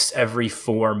once every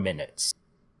 4 minutes.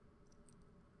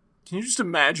 Can you just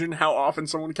imagine how often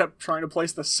someone kept trying to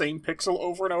place the same pixel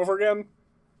over and over again?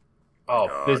 Oh,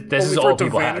 this Only is for all it to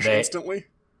people have. vanish They, instantly.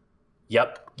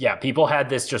 Yep. Yeah, people had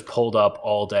this just pulled up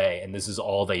all day, and this is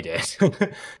all they did.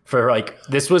 For like,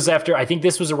 this was after, I think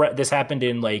this was, this happened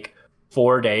in like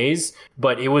 4 days,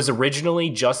 but it was originally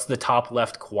just the top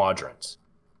left quadrant.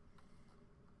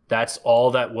 That's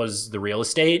all that was the real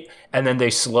estate, and then they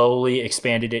slowly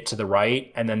expanded it to the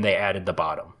right, and then they added the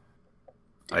bottom.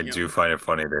 I do find it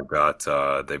funny they've got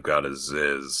a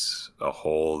Ziz, a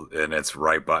hole, and it's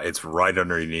right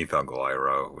underneath Uncle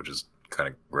Iroh, which is kind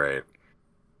of great.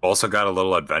 Also got a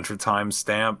little Adventure Time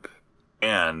stamp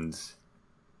and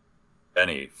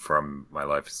Benny from My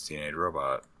Life as a Teenage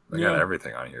Robot. They got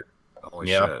everything on here. Holy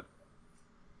shit.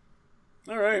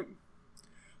 All right.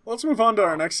 Well, let's move on to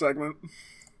our next segment.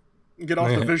 Get off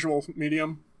the visual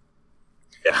medium.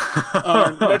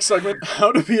 Yeah. Next segment,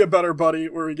 How to Be a Better Buddy,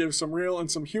 where we give some real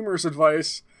and some humorous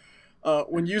advice.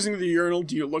 When using the urinal,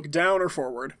 do you look down or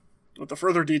forward? With the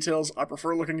further details, I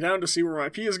prefer looking down to see where my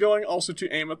pee is going, also to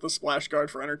aim at the splash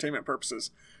guard for entertainment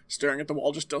purposes. Staring at the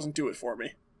wall just doesn't do it for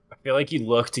me. I feel like you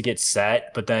look to get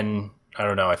set, but then, I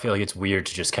don't know, I feel like it's weird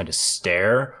to just kind of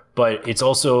stare, but it's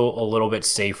also a little bit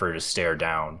safer to stare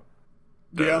down.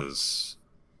 Yeah. Is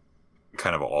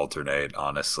kind of alternate,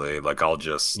 honestly. Like, I'll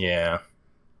just... Yeah.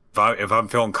 If I'm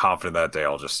feeling confident that day,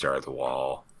 I'll just stare at the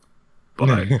wall. But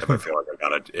if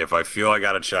I feel I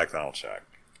gotta check, then I'll check.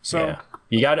 So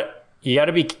yeah. You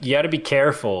gotta be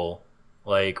careful,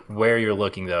 like where you're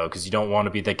looking though, because you don't want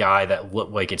to be the guy that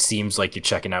look like it seems like you're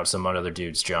checking out some other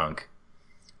dude's junk.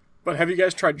 But have you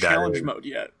guys tried challenge mode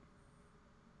yet?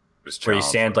 Where you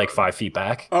stand like 5 feet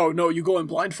back? Oh no, you go in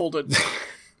blindfolded.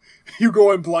 You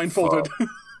go in blindfolded.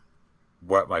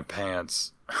 Wet my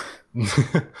pants.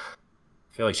 I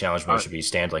feel like challenge mode should be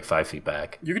stand like 5 feet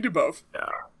back. You can do both.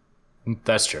 Yeah.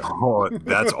 That's true. Oh,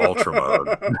 that's ultra mode.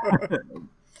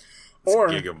 Or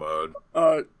Giga mode.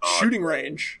 Shooting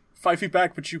range. 5 feet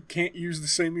back, but you can't use the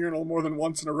same urinal more than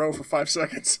once in a row for 5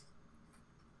 seconds.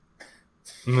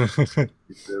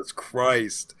 Jesus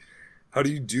Christ. How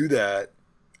do you do that?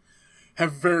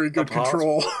 Have very good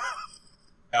control.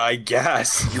 I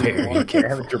guess. You Very want to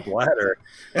damage your bladder.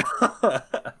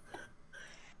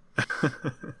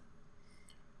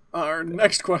 Our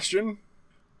next question.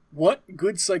 What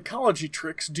good psychology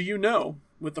tricks do you know?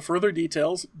 With the further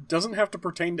details, doesn't have to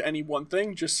pertain to any one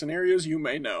thing, just scenarios you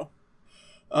may know.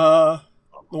 The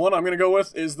one I'm going to go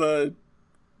with is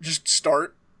just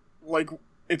start. Like,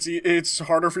 it's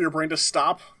harder for your brain to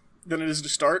stop than it is to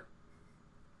start.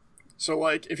 So,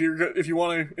 like, if you're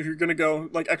going to go,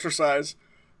 like, exercise,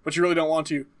 but you really don't want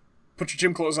to, put your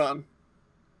gym clothes on.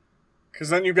 Because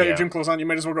then you've got your gym clothes on, you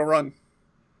might as well go run.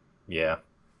 Yeah.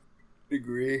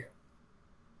 Agree.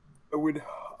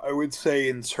 I would say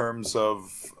in terms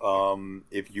of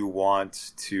if you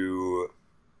want to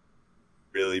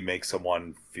really make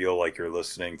someone feel like you're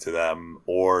listening to them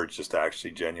or just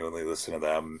actually genuinely listen to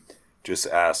them, just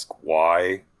ask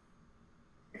why.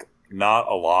 Not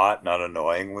a lot, not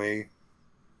annoyingly.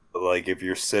 But like if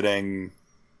you're sitting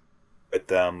with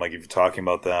them, like if you're talking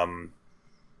about them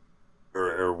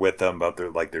or with them about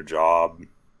their job,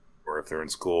 or if they're in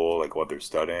school, like what they're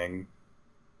studying,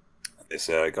 they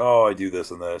say like, oh, I do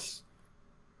this and this.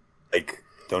 Like,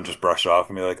 don't just brush it off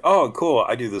and be like, oh, cool,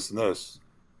 I do this and this.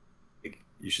 Like,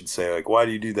 you should say like, why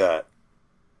do you do that?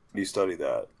 Why do you study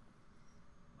that?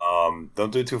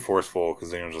 Don't do it too forceful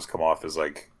because then you'll just come off as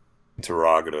like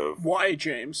interrogative. Why,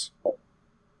 James?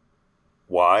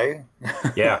 Why?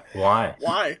 Yeah, why?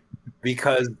 Why?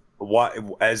 Because why?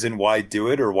 As in, why do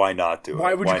it or why not do it?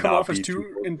 Why would you come not off as be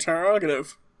too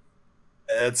interrogative?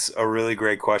 That's a really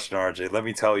great question, RJ. Let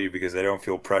me tell you, because I don't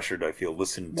feel pressured. I feel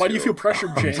listened to. Why do you feel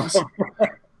pressured, James?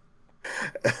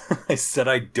 I said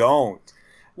I don't.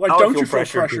 Why Now I don't you feel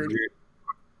 'cause pressured?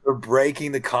 You're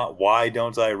breaking the why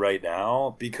don't I right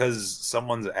now? Because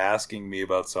someone's asking me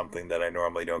about something that I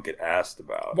normally don't get asked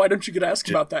about. Why don't you get asked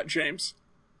about that, James?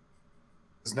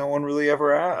 Because no one really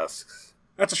ever asks.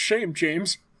 That's a shame,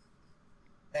 James.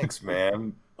 Thanks,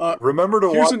 man. Remember to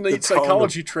Here's watch a the neat tone of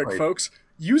psychology trick, voice. folks.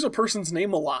 Use a person's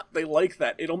name a lot. They like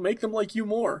that. It'll make them like you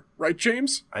more. Right,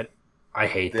 James? I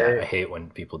hate that. I hate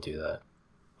when people do that.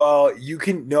 You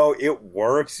can no, it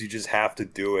works. You just have to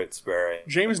do it sparingly.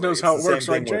 James knows It's how the it same works,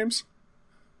 right, thing with- James?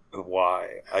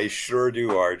 Why? I sure do,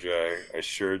 RJ. I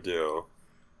sure do.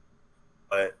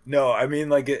 But no, I mean,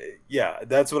 like, yeah,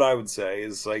 that's what I would say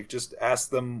is like just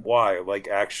ask them why. Like,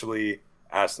 actually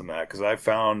ask them that, because I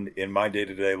found in my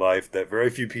day-to-day life that very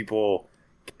few people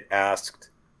get asked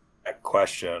that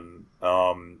question,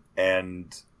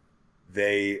 and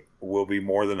they will be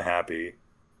more than happy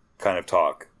kind of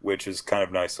talk, which is kind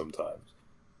of nice sometimes.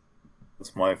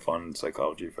 That's my fun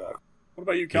psychology fact. What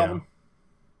about you, Calvin?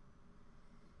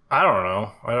 I don't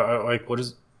know. I like, what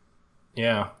is...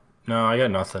 Yeah. No, I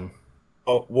got nothing.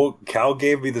 Oh, well, Cal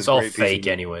gave me this It's all great fake piece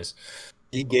of, anyways.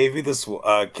 He gave me this,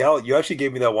 Cal, you actually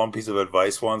gave me that one piece of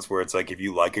advice once where it's like, if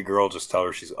you like a girl, just tell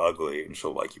her she's ugly and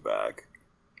she'll like you back.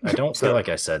 I don't feel like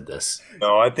I said this.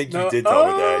 No, I think No, you did tell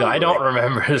me that. I don't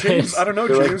remember James, this. I don't know,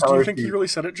 You're like, James. Do you "Oh, think he-" you really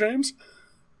said it, James?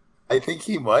 I think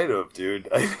he might have, dude.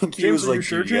 I think he James, was are you like,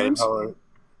 sure, "You gotta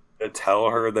James? tell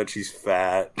her that she's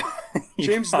fat. You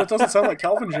James, that doesn't sound like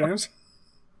Calvin James.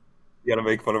 gotta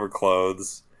make fun of her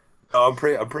clothes." No, I'm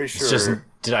pretty sure. It's just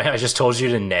I just told you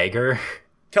to nag her.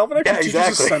 Calvin actually Yeah, teaches a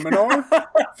exactly. seminar.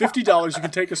 $50, you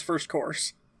can take his first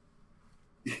course.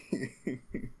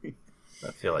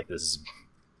 I feel like this is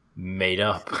made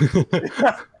up.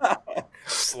 I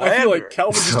feel like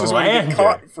Calvin just doesn't want to get Slander.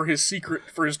 caught for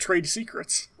his trade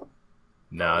secrets.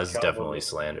 No, this is Calvin- definitely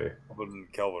slander.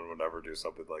 Kelvin would never do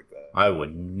something like that. I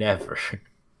would never.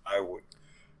 I would.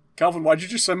 Calvin, why'd you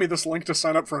just send me this link to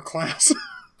sign up for a class?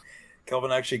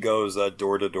 Kelvin actually goes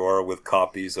door to door with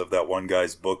copies of that one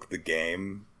guy's book, The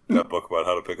Game, that book about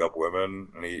how to pick up women,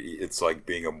 and it's like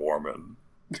being a Mormon.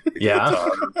 Yeah.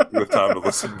 You have time to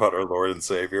listen about our Lord and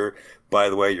Savior. By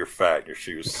the way, you're fat and your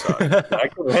shoes suck.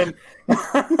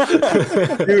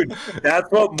 Dude,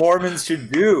 that's what Mormons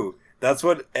should do. That's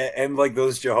what, and like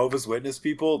those Jehovah's Witness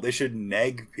people, they should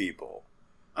nag people.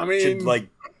 I Should mean, like,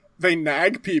 they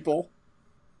nag people.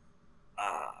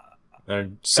 They're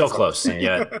so close and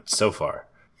yet so far.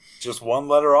 just one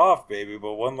letter off, baby,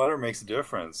 but one letter makes a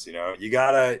difference. You know, you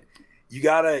gotta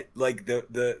like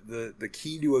the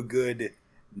key to a good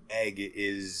nag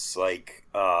is like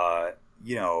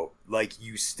you know, like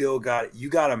you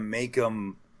gotta make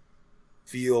them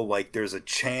feel like there's a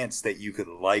chance that you could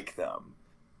like them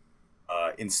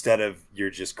instead of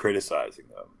you're just criticizing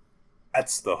them.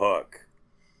 That's the hook.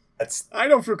 I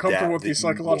don't feel comfortable with the these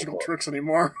psychological evil. tricks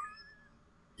anymore.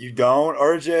 You don't,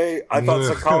 RJ? I thought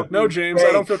psychology. No, was James, I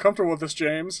fake. don't feel comfortable with this,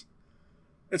 James.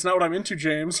 It's not what I'm into,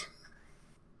 James.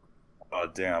 Oh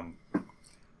damn!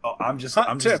 Oh, I'm just Hot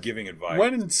tip. just giving advice.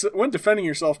 When defending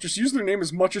yourself, just use their name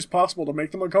as much as possible to make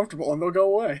them uncomfortable, and they'll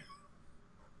go away.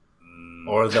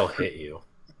 Or they'll hit you.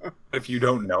 If you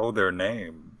don't know their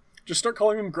name, Just start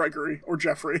calling them Gregory or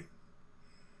Jeffrey.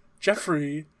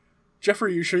 Jeffrey,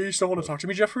 you sure you still want to talk to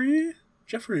me, Jeffrey?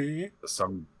 Jeffrey.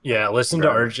 some Yeah, listen to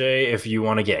RJ if you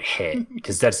want to get hit,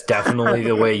 because that's definitely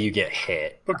the way you get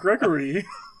hit. But Gregory.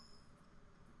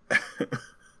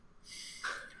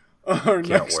 Our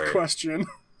next wait. question.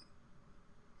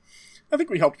 I think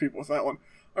we helped people with that one.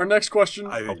 Our next question: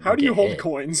 I think how do you get hold hit.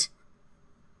 coins?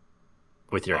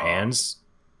 With your hands,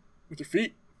 With your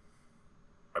feet?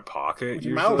 my pocket. With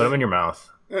your usually. mouth. put them in your mouth.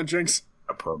 Jinx.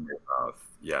 I put them in your mouth.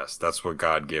 Yes, that's what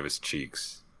God gave us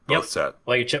cheeks. Yep. Both set.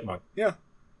 Like a chipmunk. Yeah.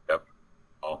 Yep.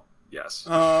 Oh, yes.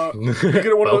 You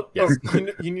get one of Oh, the,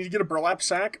 yes. you need to get a burlap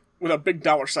sack with a big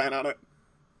dollar sign on it.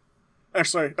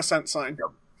 Actually, a cent sign.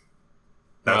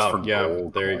 That's Oh, for yeah,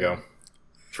 gold. there you coin. go.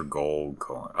 For gold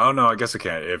coin. Oh no, I guess I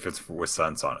can't. If it's with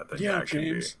cents on it, then Yeah, it can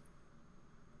James.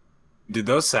 be. Did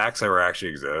those sacks ever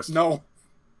actually exist? No.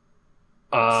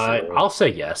 I'll say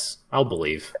yes. I'll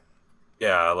believe.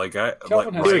 Yeah, like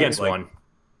Kelvin has Two Right, against like, one.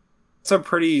 It's a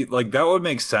pretty that would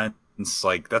make sense.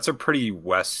 Like that's a pretty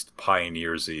West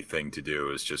pioneersy thing to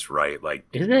do. Is just right. Like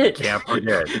Is you it? can't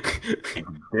forget.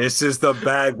 This is the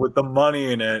bag with the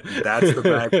money in it. That's the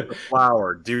bag with the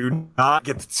flour. Do not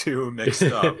get the two mixed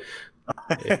up.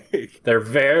 They're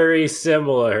very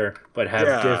similar, but have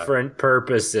Yeah. different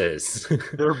purposes.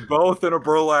 They're both in a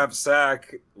burlap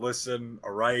sack. Listen,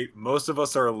 all right. Most of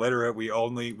us are illiterate. We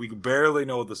barely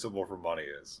know what the symbol for money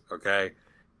is. Okay,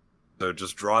 so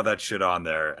just draw that shit on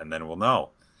there, and then we'll know.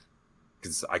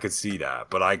 Because I could see that,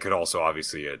 but I could also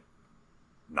obviously it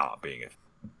not being it.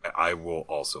 I will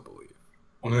also believe.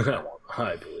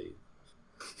 I believe.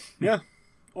 Yeah.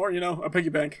 Or, a piggy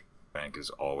bank. Bank is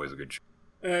always a good.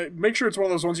 Make sure it's one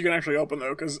of those ones you can actually open,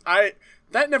 though, because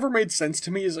that never made sense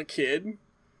to me as a kid.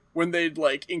 When they'd,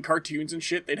 like, in cartoons and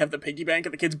shit, they'd have the piggy bank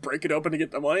and the kids break it open to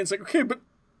get the money. It's like, okay, but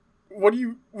what are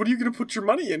you gonna put your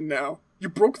money in now? You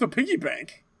broke the piggy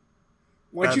bank.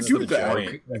 Why'd you That's do the that?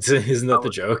 point. Isn't that the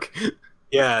joke?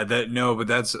 Yeah, but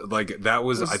that's like that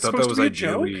was. Was I it thought that supposed was to be a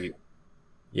joke? ideally.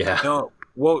 Yeah. No,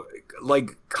 well,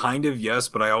 like kind of yes,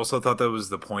 but I also thought that was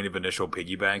the point of initial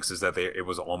piggy banks is that it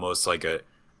was almost like a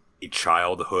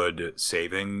childhood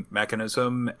saving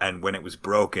mechanism, and when it was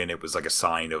broken, it was like a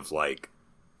sign of like,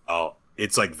 oh,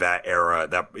 it's like that era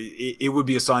that it would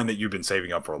be a sign that you've been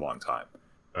saving up for a long time.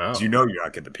 Oh. 'Cause you know you're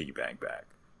not getting the piggy bank back,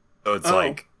 so it's Oh.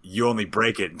 like you only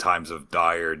break it in times of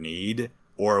dire need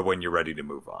or when you're ready to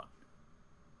move on.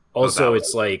 Also, that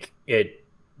it's like it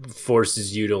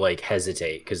forces you to like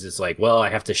hesitate because it's like, well, I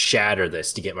have to shatter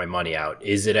this to get my money out.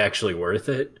 Is it actually worth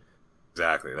it?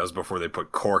 Exactly. That was before they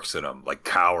put corks in them, like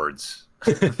cowards.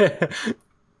 Okay.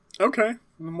 The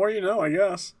more you know, I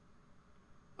guess.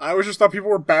 I always just thought people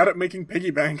were bad at making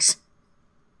piggy banks.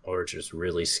 Or just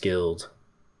really skilled.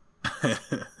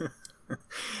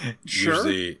 Sure.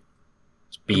 Usually,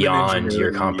 It's beyond your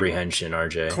ingenuity. comprehension,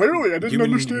 RJ. Clearly, I didn't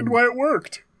Human- understand why it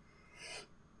worked.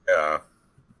 Yeah.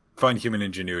 Find human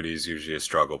ingenuity is usually a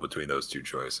struggle between those two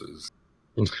choices.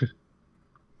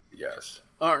 Yes.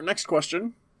 Our next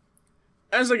question.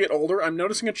 As I get older, I'm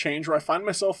noticing a change where I find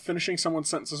myself finishing someone's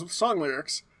sentences with song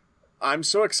lyrics. I'm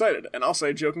so excited, and I'll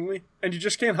say jokingly, and you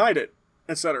just can't hide it,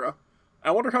 etc.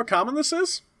 I wonder how common this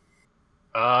is?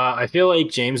 I feel like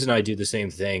James and I do the same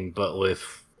thing, but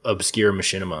with obscure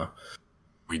machinima.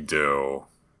 We do.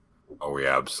 Oh, we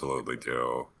absolutely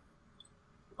do.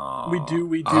 We do.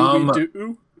 We Um,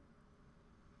 do.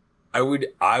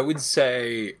 I would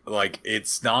say like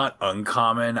it's not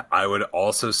uncommon. I would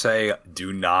also say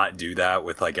do not do that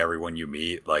with like everyone you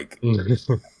meet. Like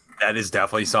that is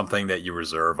definitely something that you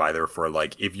reserve either for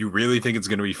like if you really think it's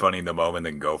going to be funny in the moment,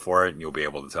 then go for it, and you'll be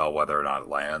able to tell whether or not it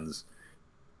lands.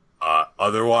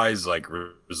 Otherwise, like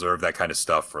reserve that kind of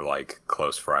stuff for like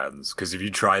close friends, because if you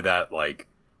try that like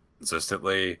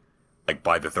consistently, like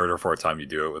by the third or fourth time you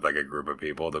do it with like a group of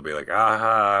people, they'll be like,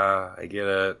 "Aha, I get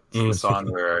it. It's the song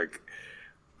lyric."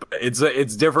 But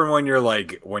it's different when you're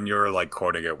like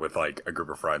quoting it with like a group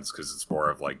of friends, because it's more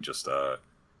of like just a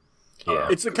Yeah.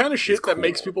 It's the kind of shit It's that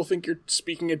makes cool. people think you're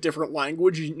speaking a different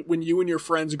language when you and your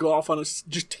friends go off on a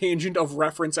just tangent of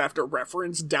reference after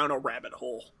reference down a rabbit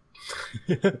hole.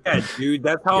 Yeah, dude,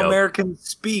 that's how Yep. Americans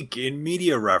speak in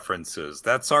media references.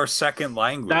 That's our second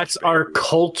language. That's baby. our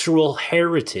cultural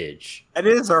heritage. That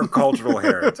is our cultural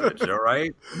heritage, all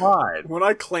right? Come on. When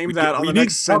I claim We that can- on we the need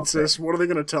next something. census, what are they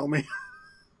going to tell me?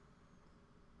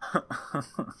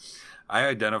 I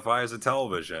identify as a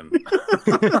television.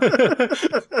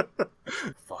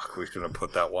 Fuck, we should have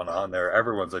put that one on there.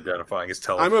 Everyone's identifying as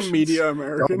I'm television. a media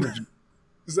American.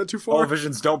 Is that too far?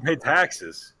 Televisions don't pay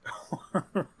taxes.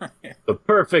 The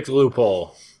perfect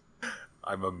loophole.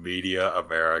 I'm a media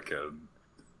American.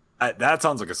 That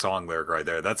sounds like a song lyric right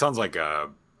there. That sounds like a.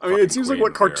 I mean, it fucking seems like Queen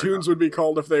what lyric. cartoons would be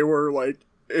called if they were like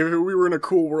if we were in a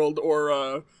Cool World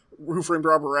or Who Framed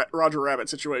Roger Rabbit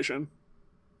situation.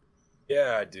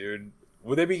 Yeah, dude.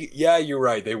 Would they be? Yeah, you're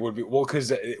right. They would be. Well,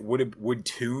 because would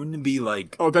tune be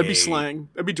like? Oh, that'd be a- slang.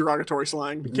 That'd be derogatory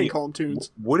slang. You can't call them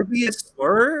tunes. Would it be a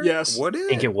slur? Yes. Would it? I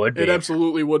think it would be. It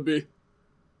absolutely would be.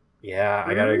 Yeah,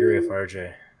 I gotta agree with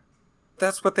RJ.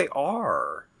 That's what they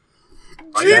are.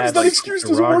 James, bad, that like, excuse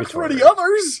doesn't work for any derogatory.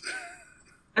 others.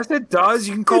 Yes, it does.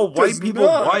 You can call It white does people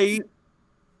not. white.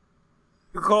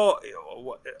 You call.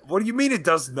 What do you mean it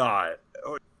does not?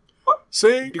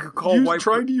 Saying You could call white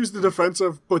trying to use the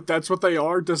defensive, but that's what they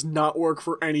are, does not work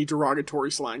for any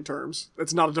derogatory slang terms.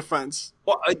 That's not a defense.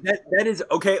 Well, that is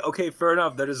okay. Okay, fair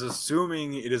enough. That is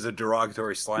assuming it is a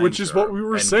derogatory slang, Which is term. what we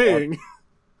were And saying.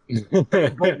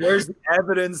 But where's the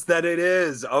evidence that it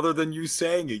is, other than you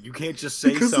saying it? You can't just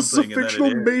say Because it's a something and fictional,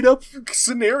 then it is. made-up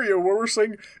scenario where we're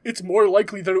saying it's more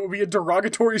likely that it would be a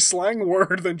derogatory slang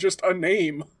word than just a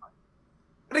name.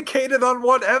 Predicated on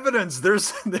what evidence?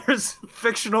 There's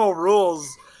fictional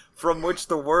rules from which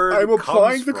the word. I'm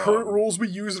applying comes the from. current rules we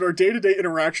use in our day-to-day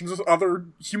interactions with other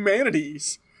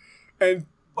humanities. And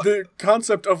the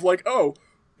concept of like, oh,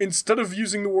 instead of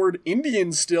using the word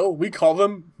Indian still, we call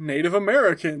them Native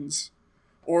Americans.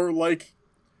 Or like,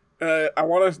 I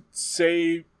want to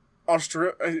say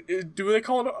do they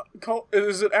call it,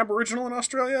 is it Aboriginal in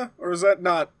Australia? Or is that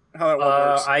not how that one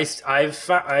works?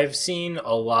 I've seen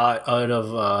a lot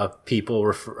of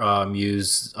people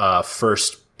use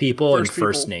first people and First people.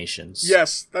 First Nations.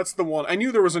 Yes, that's the one. I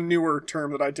knew there was a newer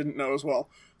term that I didn't know as well.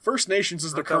 First Nations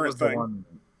is the That current was the thing. one-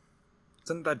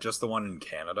 Isn't that just the one in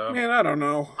Canada? Man, I don't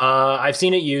know. I've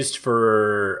seen it used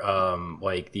for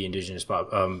like the indigenous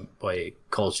like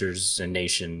cultures and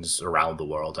nations around the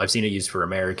world. I've seen it used for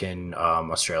American,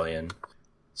 Australian.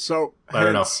 So, I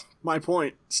don't know. hence, my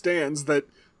point stands that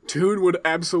toon would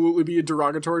absolutely be a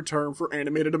derogatory term for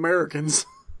animated Americans.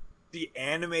 The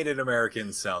animated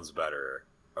Americans sounds better.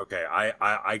 Okay,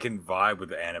 I can vibe with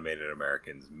the animated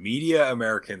Americans. Media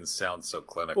Americans sound so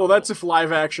clinical. Well, that's if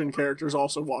live action characters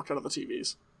also walked out of the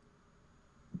TVs.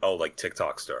 Oh, like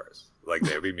TikTok stars. Like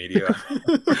they would be media.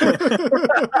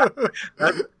 That's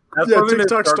Yeah, what I'm gonna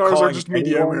TikTok start stars are calling just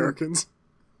media anyone- Americans.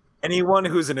 Anyone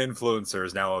who's an influencer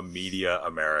is now a media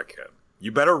American.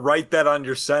 You better write that on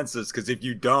your census, because if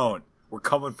you don't, we're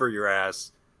coming for your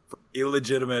ass for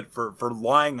illegitimate, for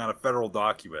lying on a federal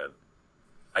document.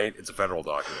 It's a federal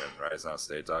document, right? It's not a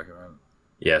state document.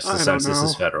 Yes, I the don't census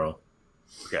is know. federal.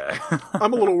 Okay.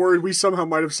 I'm a little worried we somehow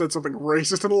might have said something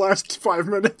racist in the last 5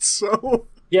 minutes, so...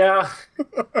 Yeah,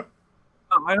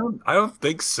 I don't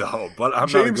think so, but I'm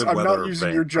James, not a I'm good not weather using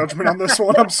fan. your judgment on this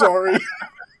one, I'm sorry.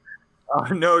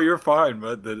 No, you're fine,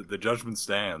 but the judgment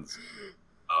stands.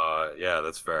 Yeah,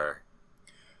 that's fair.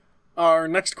 Our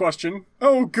next question.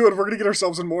 Oh, good, we're gonna get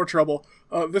ourselves in more trouble.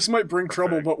 This might bring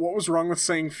trouble, but what was wrong with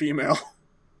saying female?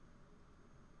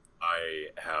 I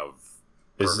have.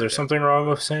 Is there something wrong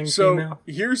with saying So female?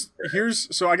 here's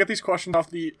so I get these questions off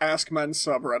the Ask Men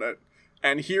subreddit,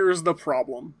 and here's the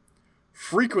problem.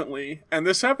 Frequently, and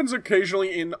this happens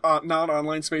occasionally in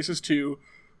non-online spaces too,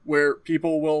 where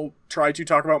people will try to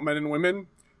talk about men and women,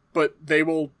 but they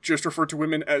will just refer to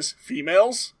women as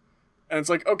females, and it's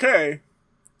like, okay,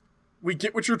 we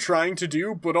get what you're trying to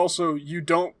do, but also you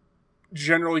don't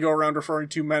generally go around referring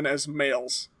to men as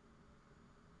males.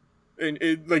 And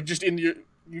like just in your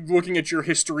looking at your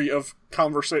history of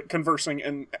conversing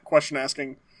and question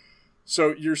asking,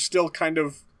 so you're still kind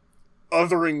of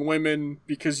othering women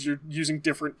because you're using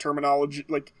different terminology,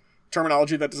 like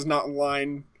terminology that does not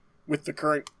align with the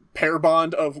current pair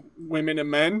bond of women and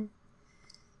men.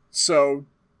 So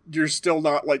you're still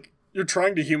not like, you're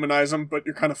trying to humanize them, but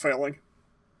you're kind of failing.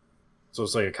 So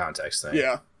it's like a context thing.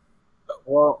 Yeah.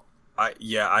 Well,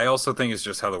 I also think it's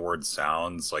just how the word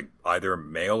sounds. Like either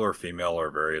male or female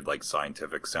are very like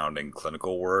scientific sounding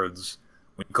clinical words.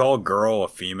 When you call a girl a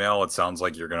female, it sounds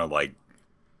like you're gonna like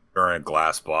her in a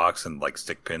glass box and like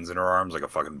stick pins in her arms like a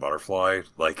fucking butterfly.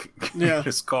 Like, Yeah.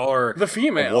 just call her The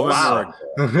female. a woman or Wow.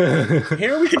 a girl.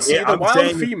 Here we can see Yeah, the I'm wild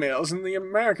saying- females in the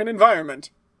American environment.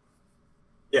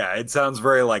 Yeah, it sounds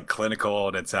very like clinical,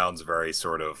 and it sounds very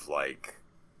sort of like,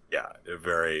 yeah,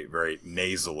 very very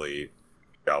nasally,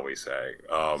 shall we say?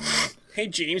 Hey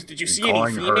James, did you You're see any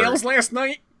calling her- females last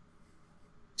night?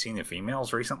 Seen the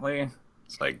females recently?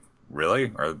 It's like,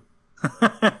 really? Or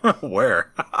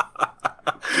where?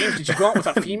 James, did you go out with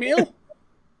a female?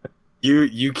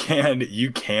 You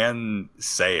can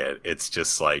say it. It's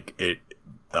just like it.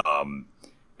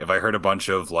 If I heard a bunch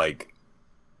of like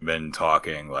men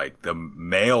talking, like the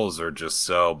males are just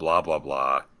so blah blah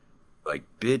blah. Like,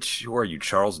 bitch, who are you,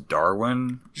 Charles Darwin?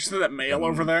 Did you see that male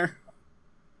over there?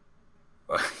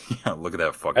 Yeah, look at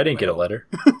that fucking. I didn't get a male. letter.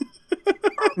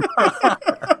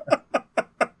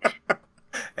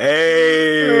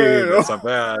 Hey, that's not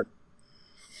bad.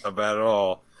 Not bad at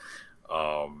all.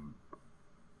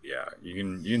 Yeah, you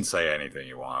can say anything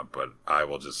you want, but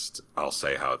I'll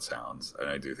say how it sounds, and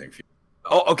I do think.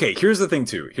 Oh, okay. Here's the thing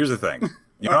too. Here's the thing.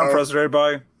 You know what I'm Uh-oh. frustrated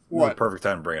by? This is What? the perfect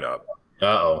time to bring it up.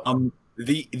 Uh-oh.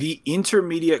 The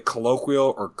intermediate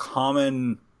colloquial or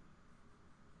common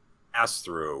pass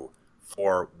through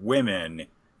for women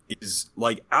is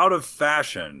like out of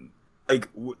fashion. Like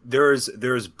there's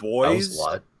That was boys. a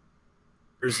lot.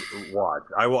 There's what?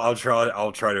 I'll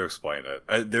try to explain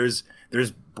it. There's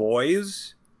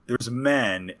boys, there's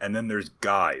men, and then there's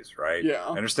guys, right? Yeah.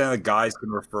 I understand that guys can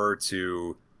refer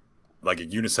to like a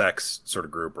unisex sort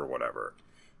of group or whatever.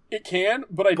 It can,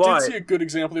 but I But- did see a good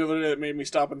example the other day that made me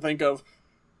stop and think of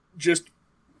just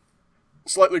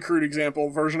slightly crude example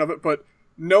version of it, but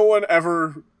no one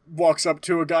ever walks up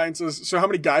to a guy and says, "So how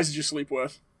many guys did you sleep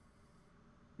with?"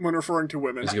 when referring to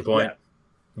women. That's a good point.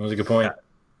 That was a good point.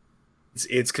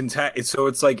 It's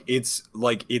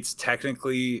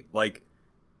technically like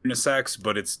unisex,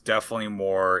 but it's definitely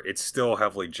more. It's still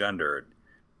heavily gendered.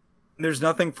 And there's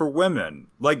nothing for women.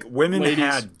 Like women Ladies.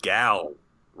 had gal,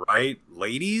 right?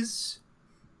 Ladies.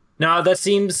 No, that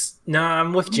seems. No,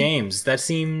 I'm with James. That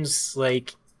seems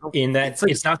like in that It's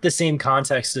like- it's not the same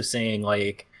context of saying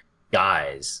like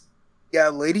guys. Yeah,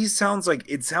 ladies sounds like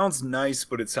it sounds nice,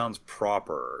 but it sounds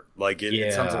proper. Like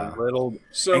it sounds Yeah. a little.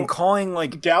 So And calling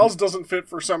like gals doesn't fit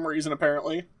for some reason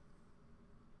apparently.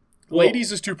 Well-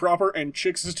 Ladies is too proper and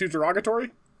chicks is too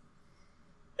derogatory.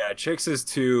 yeah, chicks is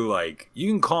too like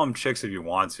you can call them chicks if you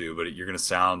want to, but you're gonna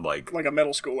sound like Like a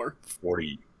middle schooler.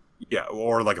 40. Yeah,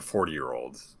 or like a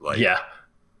 40-year-old. Like Yeah.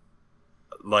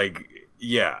 like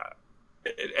yeah,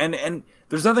 and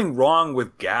there's nothing wrong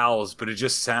with gals, but it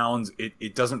just sounds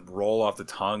it doesn't roll off the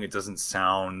tongue. It doesn't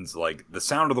sound like the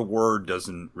sound of the word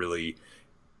doesn't really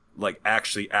like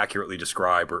actually accurately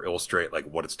describe or illustrate like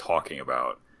what it's talking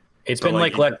about. It's So, been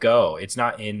like, like let go. It's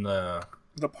not in the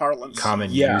The parlance.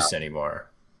 common Yeah. use anymore.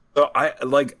 So I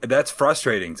like that's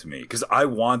frustrating to me because I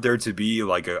want there to be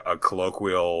like a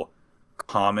colloquial,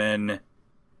 common,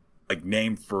 like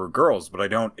name for girls, but I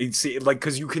don't. See, like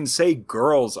because you can say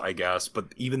girls, I guess, but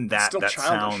even that Still that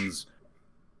childish. sounds.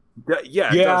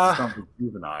 Yeah, it Yeah. does sound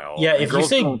juvenile. Yeah, And if you girls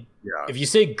say- don't- yeah, If you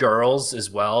say girls as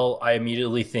well, I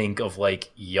immediately think of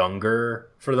like younger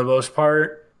for the most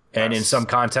part, and in Yes. some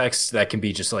contexts that can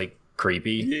be just like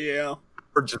creepy. Yeah.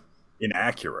 or just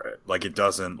inaccurate. Like it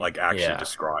doesn't like actually Yeah.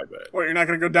 describe it. Well, you're not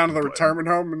going to go down to the retirement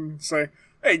home and say,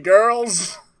 "Hey,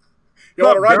 girls, you No,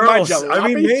 want to ride my girls, jalopy?" I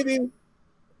mean, maybe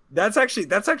that's actually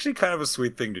kind of a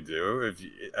sweet thing to do. If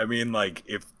you, I mean, like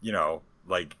if you know,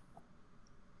 like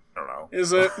I don't know.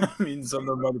 Is it? I mean, some of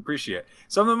them might appreciate it.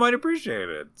 Some of them might appreciate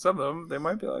it. Some of them, they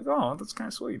might be like, oh, that's kind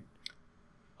of sweet.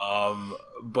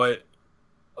 But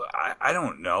I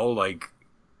don't know. Like,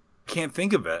 can't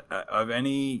think of it of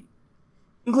any.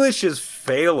 English is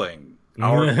failing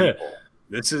our people.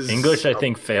 This is English, I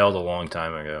think, failed a long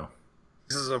time ago.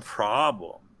 This is a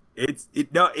problem.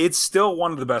 It's still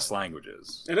one of the best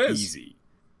languages. It is easy.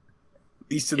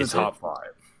 At least in the Is top 5.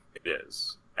 It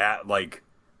is. At like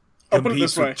I'll put it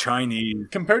competes this way. with Chinese.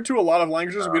 Compared to a lot of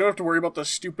languages, we don't have to worry about the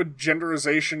stupid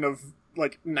genderization of,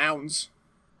 like, nouns.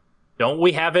 Don't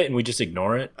we have it and we just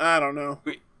ignore it? I don't know.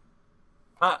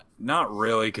 Not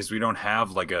really, because we don't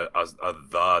have like a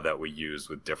the that we use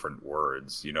with different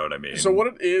words. You know what I mean? So what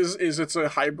it is it's a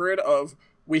hybrid of,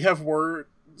 we have words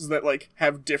that, like,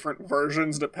 have different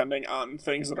versions depending on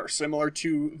things that are similar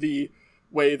to the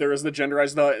way there is the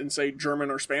genderized the in, say,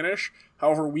 German or Spanish.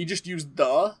 However, we just use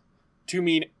the to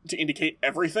indicate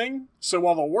everything. So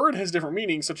while the word has different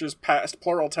meanings, such as past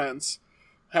plural tense,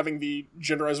 having the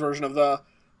genderized version of the,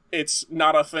 it's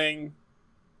not a thing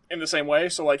in the same way.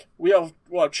 So, like, we'll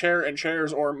have chair and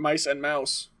chairs, or mice and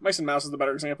mouse. Mice and mouse is the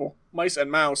better example. Mice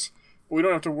and mouse. But we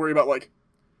don't have to worry about, like,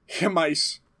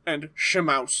 mice and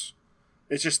mouse.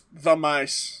 It's just the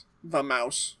mice, the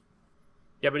mouse.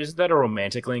 Yeah, but isn't that a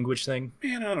romantic language thing?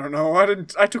 Man, I don't know.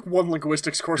 I took one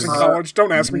linguistics course in college.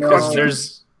 Don't ask me no.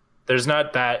 questions. There's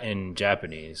not that in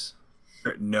Japanese.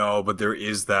 No, but there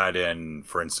is that in,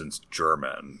 for instance,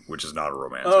 German, which is not a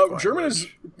romantic language. German is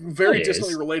very It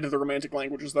distantly is. related to the romantic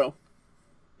languages, though.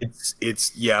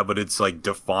 It's yeah, but it's like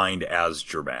defined as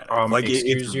Germanic. Like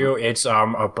Excuse you, it's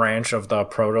a branch of the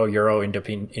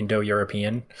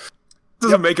Proto-Indo-European.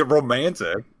 doesn't make it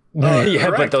romantic. Yeah,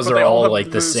 Correct, but those they are all have like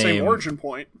the same same. origin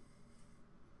point.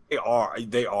 They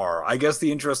are. I guess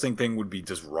the interesting thing would be,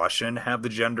 does Russian have the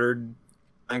gendered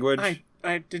language?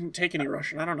 I didn't take any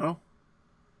Russian. I don't know.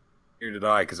 Neither did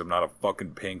I, because I'm not a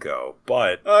fucking pinko.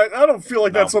 But I don't feel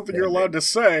like that's No, something you're maybe. allowed to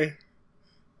say.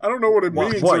 I don't know what it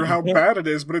What- means what, or how you can't- bad it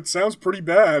is, but it sounds pretty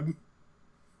bad.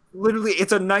 literally,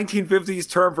 it's a 1950s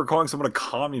term for calling someone a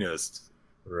communist.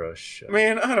 Russia.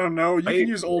 Man, I don't know. You I can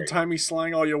use agree. old-timey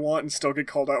slang all you want and still get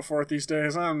called out for it these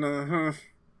days. I don't know.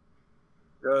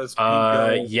 Just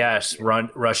pinko. Yes,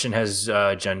 Russian has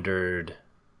gendered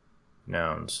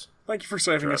nouns. Thank you for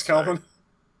saving us, Interesting. Calvin.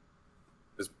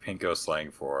 Just pinko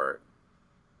slang for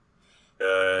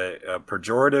a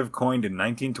pejorative coined in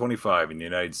 1925 in the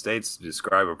United States to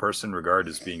describe a person regarded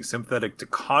as being sympathetic to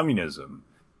communism,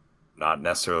 not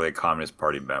necessarily a Communist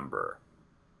Party member.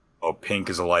 Oh, pink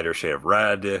is a lighter shade of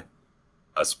red.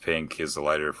 Us pink is a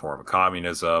lighter form of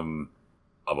communism.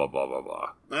 Blah blah blah blah blah.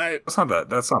 That's not bad.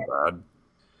 That's not bad.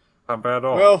 Not bad at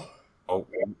all. Well, oh,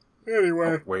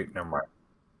 anyway, wait, never mind.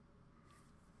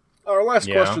 our last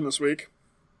Yeah. question this week.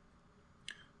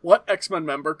 What X-Men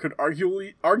member could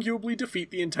arguably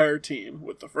defeat the entire team?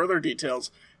 With the further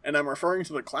details, and I'm referring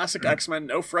to the classic X-Men,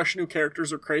 no fresh new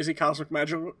characters or crazy cosmic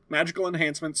magical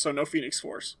enhancements, so no Phoenix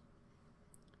Force.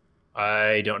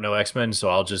 I don't know X-Men, so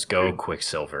I'll just go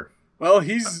Quicksilver. Well,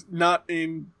 he's not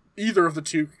in either of the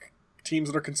two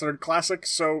teams that are considered classic,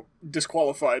 so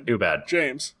disqualified. Too bad.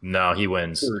 James. No, he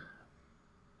wins.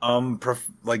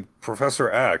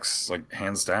 Professor X, like,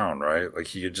 hands down, right? Like,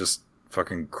 he could just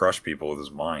fucking crush people with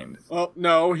his mind. Well,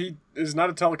 no, he is not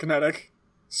a telekinetic,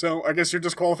 so I guess you're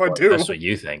disqualified too. That's what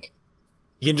you think.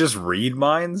 He can just read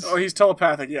minds? Oh, he's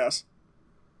telepathic, yes.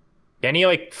 Can he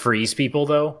like freeze people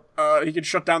though? He can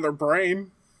shut down their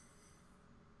brain.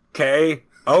 Okay,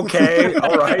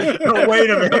 alright. No, wait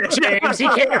a minute. James, he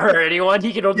can't hurt anyone.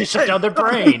 He can only shut down their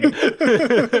brain.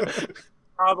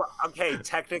 Okay,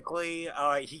 technically,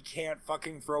 he can't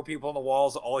fucking throw people in the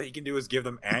walls. All he can do is give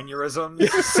them aneurysms.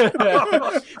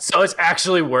 So it's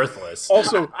actually worthless.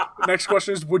 Also, next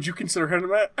question is, would you consider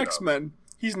him an X-Men?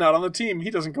 He's not on the team. He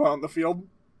doesn't go out in the field.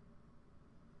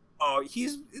 Oh,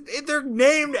 they're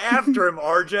named after him,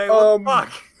 RJ. What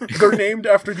the fuck? They're named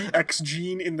after the X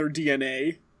gene in their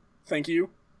DNA. Thank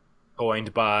you.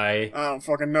 Coined by. I don't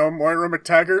fucking know. Moira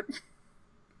McTaggart?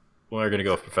 We're gonna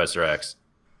go with Professor X.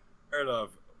 Fair enough.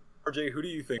 RJ, who do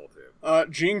you think?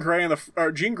 Jean Grey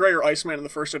Jean Grey or Iceman in the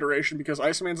first iteration, because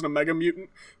Iceman's an Omega mutant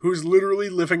who's literally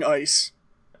living ice.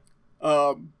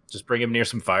 Just bring him near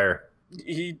some fire.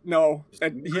 He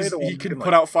He can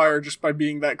put out fire just by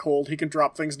being that cold. He can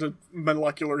drop things to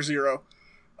molecular zero.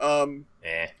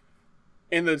 Eh.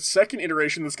 In the second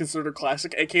iteration that's considered a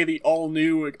classic, aka the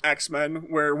all-new X-Men,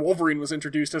 where Wolverine was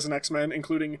introduced as an X-Men,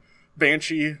 including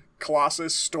Banshee,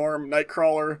 Colossus, Storm,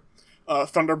 Nightcrawler,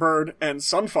 Thunderbird, and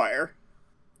Sunfire.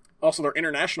 Also their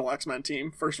international X-Men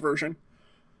team, first version.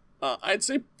 I'd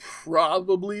say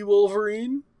probably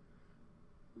Wolverine.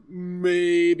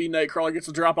 maybe Nightcrawler gets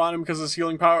a drop on him because his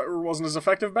healing power wasn't as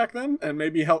effective back then, and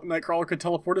maybe Nightcrawler could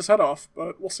teleport his head off,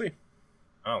 but we'll see.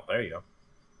 Oh, there you go.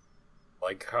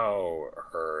 Like how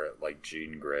her, like,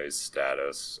 Jean Grey's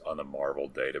status on the Marvel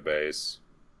database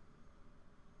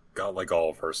got, like,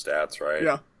 all of her stats, right?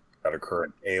 Yeah. Got her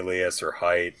current alias, her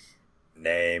height,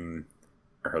 name,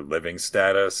 her living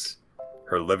status.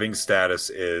 Her living status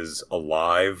is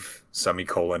alive,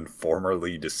 semicolon,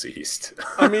 formerly deceased.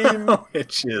 I mean,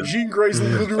 Which is... Jean Grey's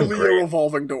literally a Great.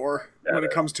 revolving door when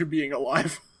it comes to being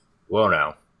alive. Whoa,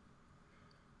 now.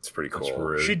 It's pretty cool. That's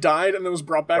rude. She died and then was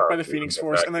brought back by the Phoenix yeah,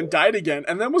 Force, and then died again,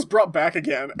 and then was brought back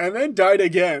again, and then died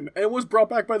again, and was brought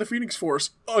back by the Phoenix Force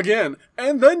again,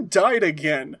 and then died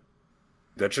again.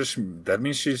 That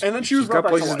means she's... And then she was she's got brought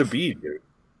back to places to life. be, dude.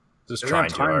 Just Doesn't trying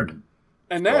have too time hard.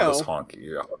 And to do all now, this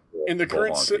honky, in the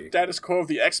current honky. status quo of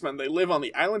the X-Men, they live on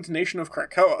the island nation of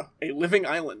Krakoa, a living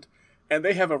island, and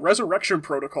they have a resurrection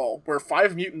protocol where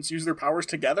 5 mutants use their powers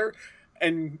together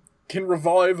and can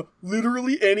revive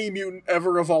literally any mutant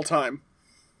ever of all time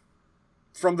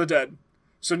from the dead.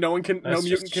 So no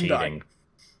mutant can die.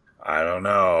 I don't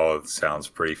know. It sounds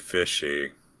pretty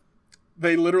fishy.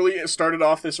 They literally started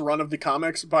off this run of the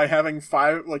comics by having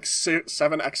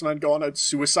 7 X-Men go on a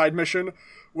suicide mission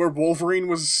where Wolverine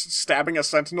was stabbing a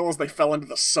Sentinel as they fell into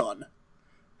the sun.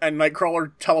 And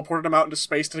Nightcrawler teleported him out into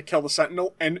space to kill the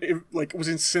Sentinel, and it was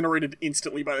incinerated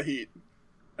instantly by the heat.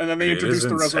 And then they It introduced is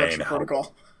the Resurrection insane how-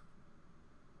 Protocol.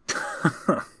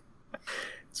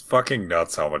 It's fucking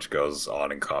nuts how much goes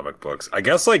on in comic books. I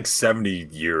guess like 70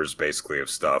 years basically of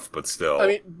stuff, but still. I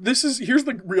mean, here's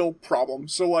the real problem.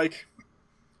 So, like,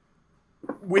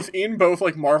 within both,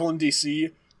 like, Marvel and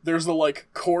DC, there's the, like,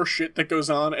 core shit that goes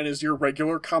on and is your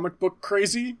regular comic book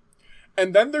crazy.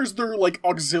 And then there's their, like,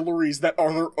 auxiliaries that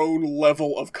are their own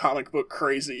level of comic book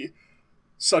crazy.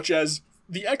 Such as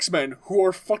the X-Men, who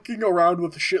are fucking around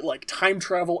with shit like time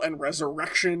travel and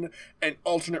resurrection and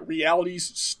alternate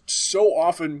realities so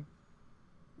often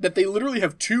that they literally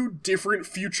have 2 different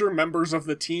future members of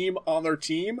the team on their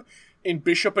team in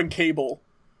Bishop and Cable.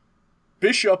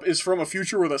 Bishop is from a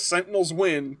future where the Sentinels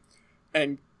win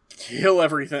and kill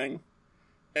everything,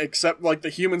 except, like, the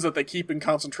humans that they keep in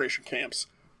concentration camps.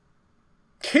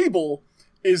 Cable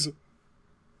is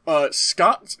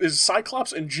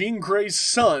Cyclops and Jean Grey's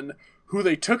son, who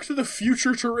they took to the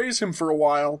future to raise him for a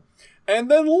while, and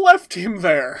then left him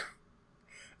there.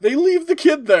 They leave the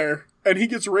kid there, and he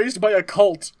gets raised by a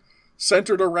cult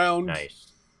centered around,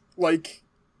 Nice. like,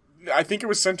 I think it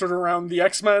was centered around the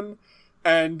X-Men,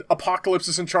 and Apocalypse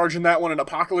is in charge in that one, and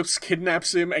Apocalypse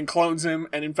kidnaps him and clones him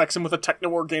and infects him with a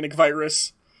techno-organic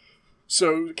virus.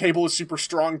 So Cable is super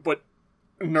strong, but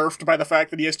nerfed by the fact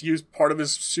that he has to use part of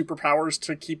his superpowers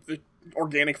to keep the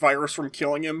organic virus from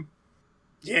killing him.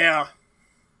 Yeah.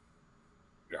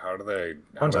 how do they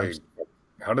Sometimes.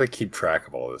 how do they keep track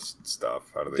of all this stuff?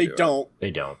 How do They they do it? don't.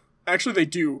 They don't. Actually, they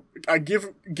do. I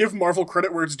give Marvel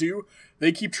credit where it's due.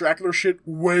 They keep track of their shit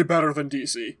way better than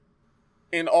DC.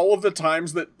 In all of the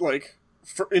times that, like,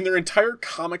 in their entire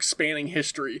comic-spanning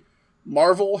history,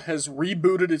 Marvel has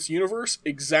rebooted its universe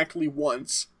exactly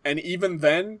once. And even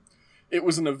then, it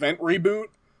was an event reboot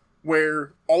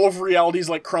where all of realities,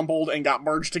 like, crumbled and got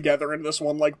merged together into this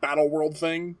one, like, Battle World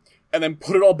thing, and then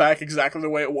put it all back exactly the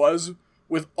way it was,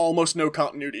 with almost no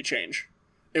continuity change.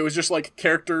 It was just, like,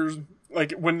 characters...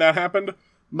 Like, when that happened,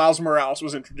 Miles Morales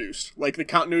was introduced. Like, the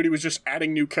continuity was just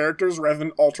adding new characters rather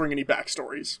than altering any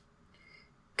backstories.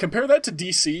 Compare that to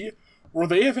DC, where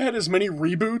they have had as many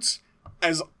reboots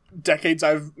as decades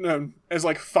I've known, as,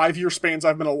 like, 5-year spans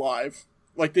I've been alive.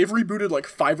 Like, they've rebooted, like,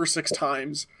 5 or 6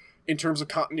 times in terms of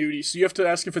continuity. So you have to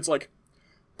ask if it's, like,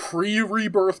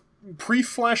 pre-Rebirth,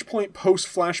 pre-Flashpoint,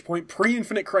 post-Flashpoint,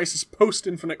 pre-Infinite Crisis,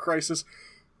 post-Infinite Crisis,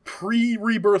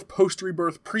 pre-Rebirth,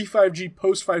 post-Rebirth, pre-5G,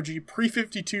 post-5G,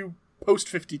 pre-52,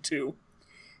 post-52,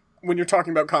 when you're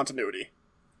talking about continuity.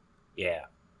 Yeah.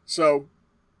 So,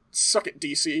 suck it,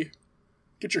 DC.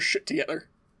 Get your shit together.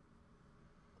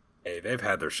 Hey, they've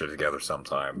had their shit together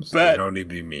sometimes. Bet. They don't need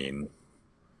to be mean.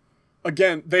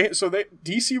 Again,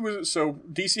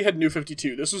 DC had New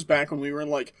 52. This was back when we were in,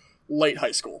 like, late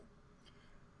high school.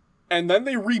 And then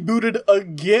they rebooted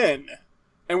again,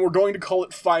 and we're going to call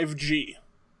it 5G.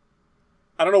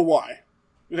 I don't know why.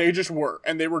 They just were.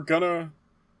 And they were gonna...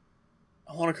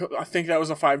 I think that was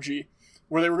a 5G.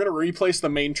 Where they were gonna replace the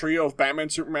main trio of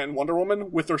Batman, Superman, Wonder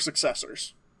Woman with their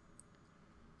successors.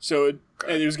 So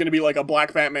it was gonna be like a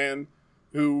black Batman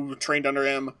who trained under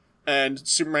him, and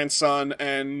Superman's son,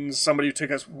 and somebody who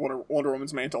took us Wonder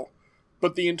Woman's mantle.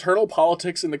 But the internal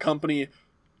politics in the company,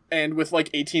 and with, like,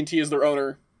 AT&T as their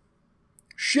owner,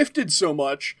 shifted so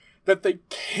much that they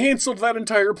canceled that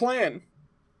entire plan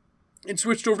and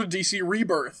switched over to DC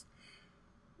Rebirth,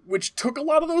 which took a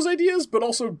lot of those ideas, but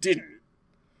also didn't.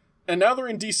 And now they're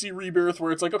in DC Rebirth,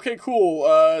 where it's like, okay,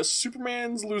 cool,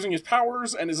 Superman's losing his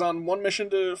powers and is on final mission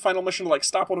to, like,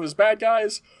 stop one of his bad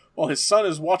guys, while his son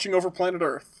is watching over planet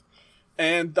Earth.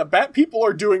 And the Bat people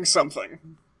are doing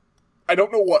something. I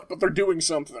don't know what, but they're doing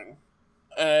something.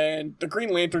 And the Green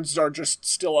Lanterns are just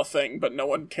still a thing, but no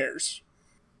one cares.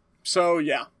 So,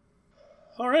 yeah.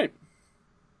 Alright.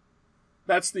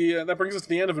 That brings us to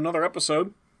the end of another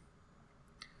episode.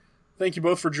 Thank you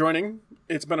both for joining.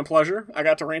 It's been a pleasure. I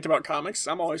got to rant about comics.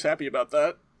 I'm always happy about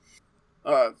that.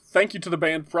 Thank you to the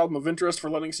band Problem of Interest for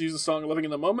letting us use the song Living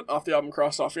in the Moment off the album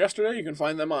Crossed Off Yesterday. You can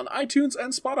find them on iTunes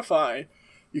and Spotify.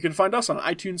 You can find us on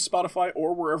iTunes, Spotify,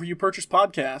 or wherever you purchase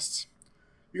podcasts.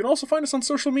 You can also find us on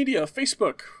social media,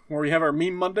 Facebook, where we have our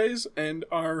Meme Mondays and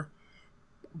our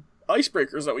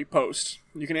icebreakers that we post.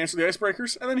 You can answer the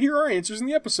icebreakers, and then hear our answers in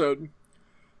the episode.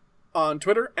 On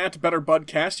Twitter,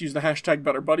 @BetterBudcast, use the hashtag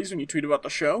BetterBuddies when you tweet about the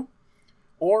show.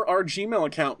 Or our Gmail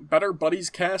account,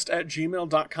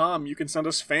 betterbuddiescast@gmail.com. You can send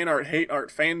us fan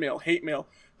art, fan mail, hate mail,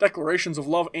 declarations of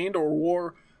love and or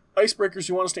war, icebreakers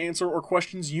you want us to answer, or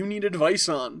questions you need advice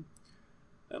on.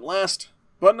 And last,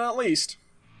 but not least,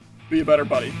 be a better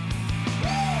buddy.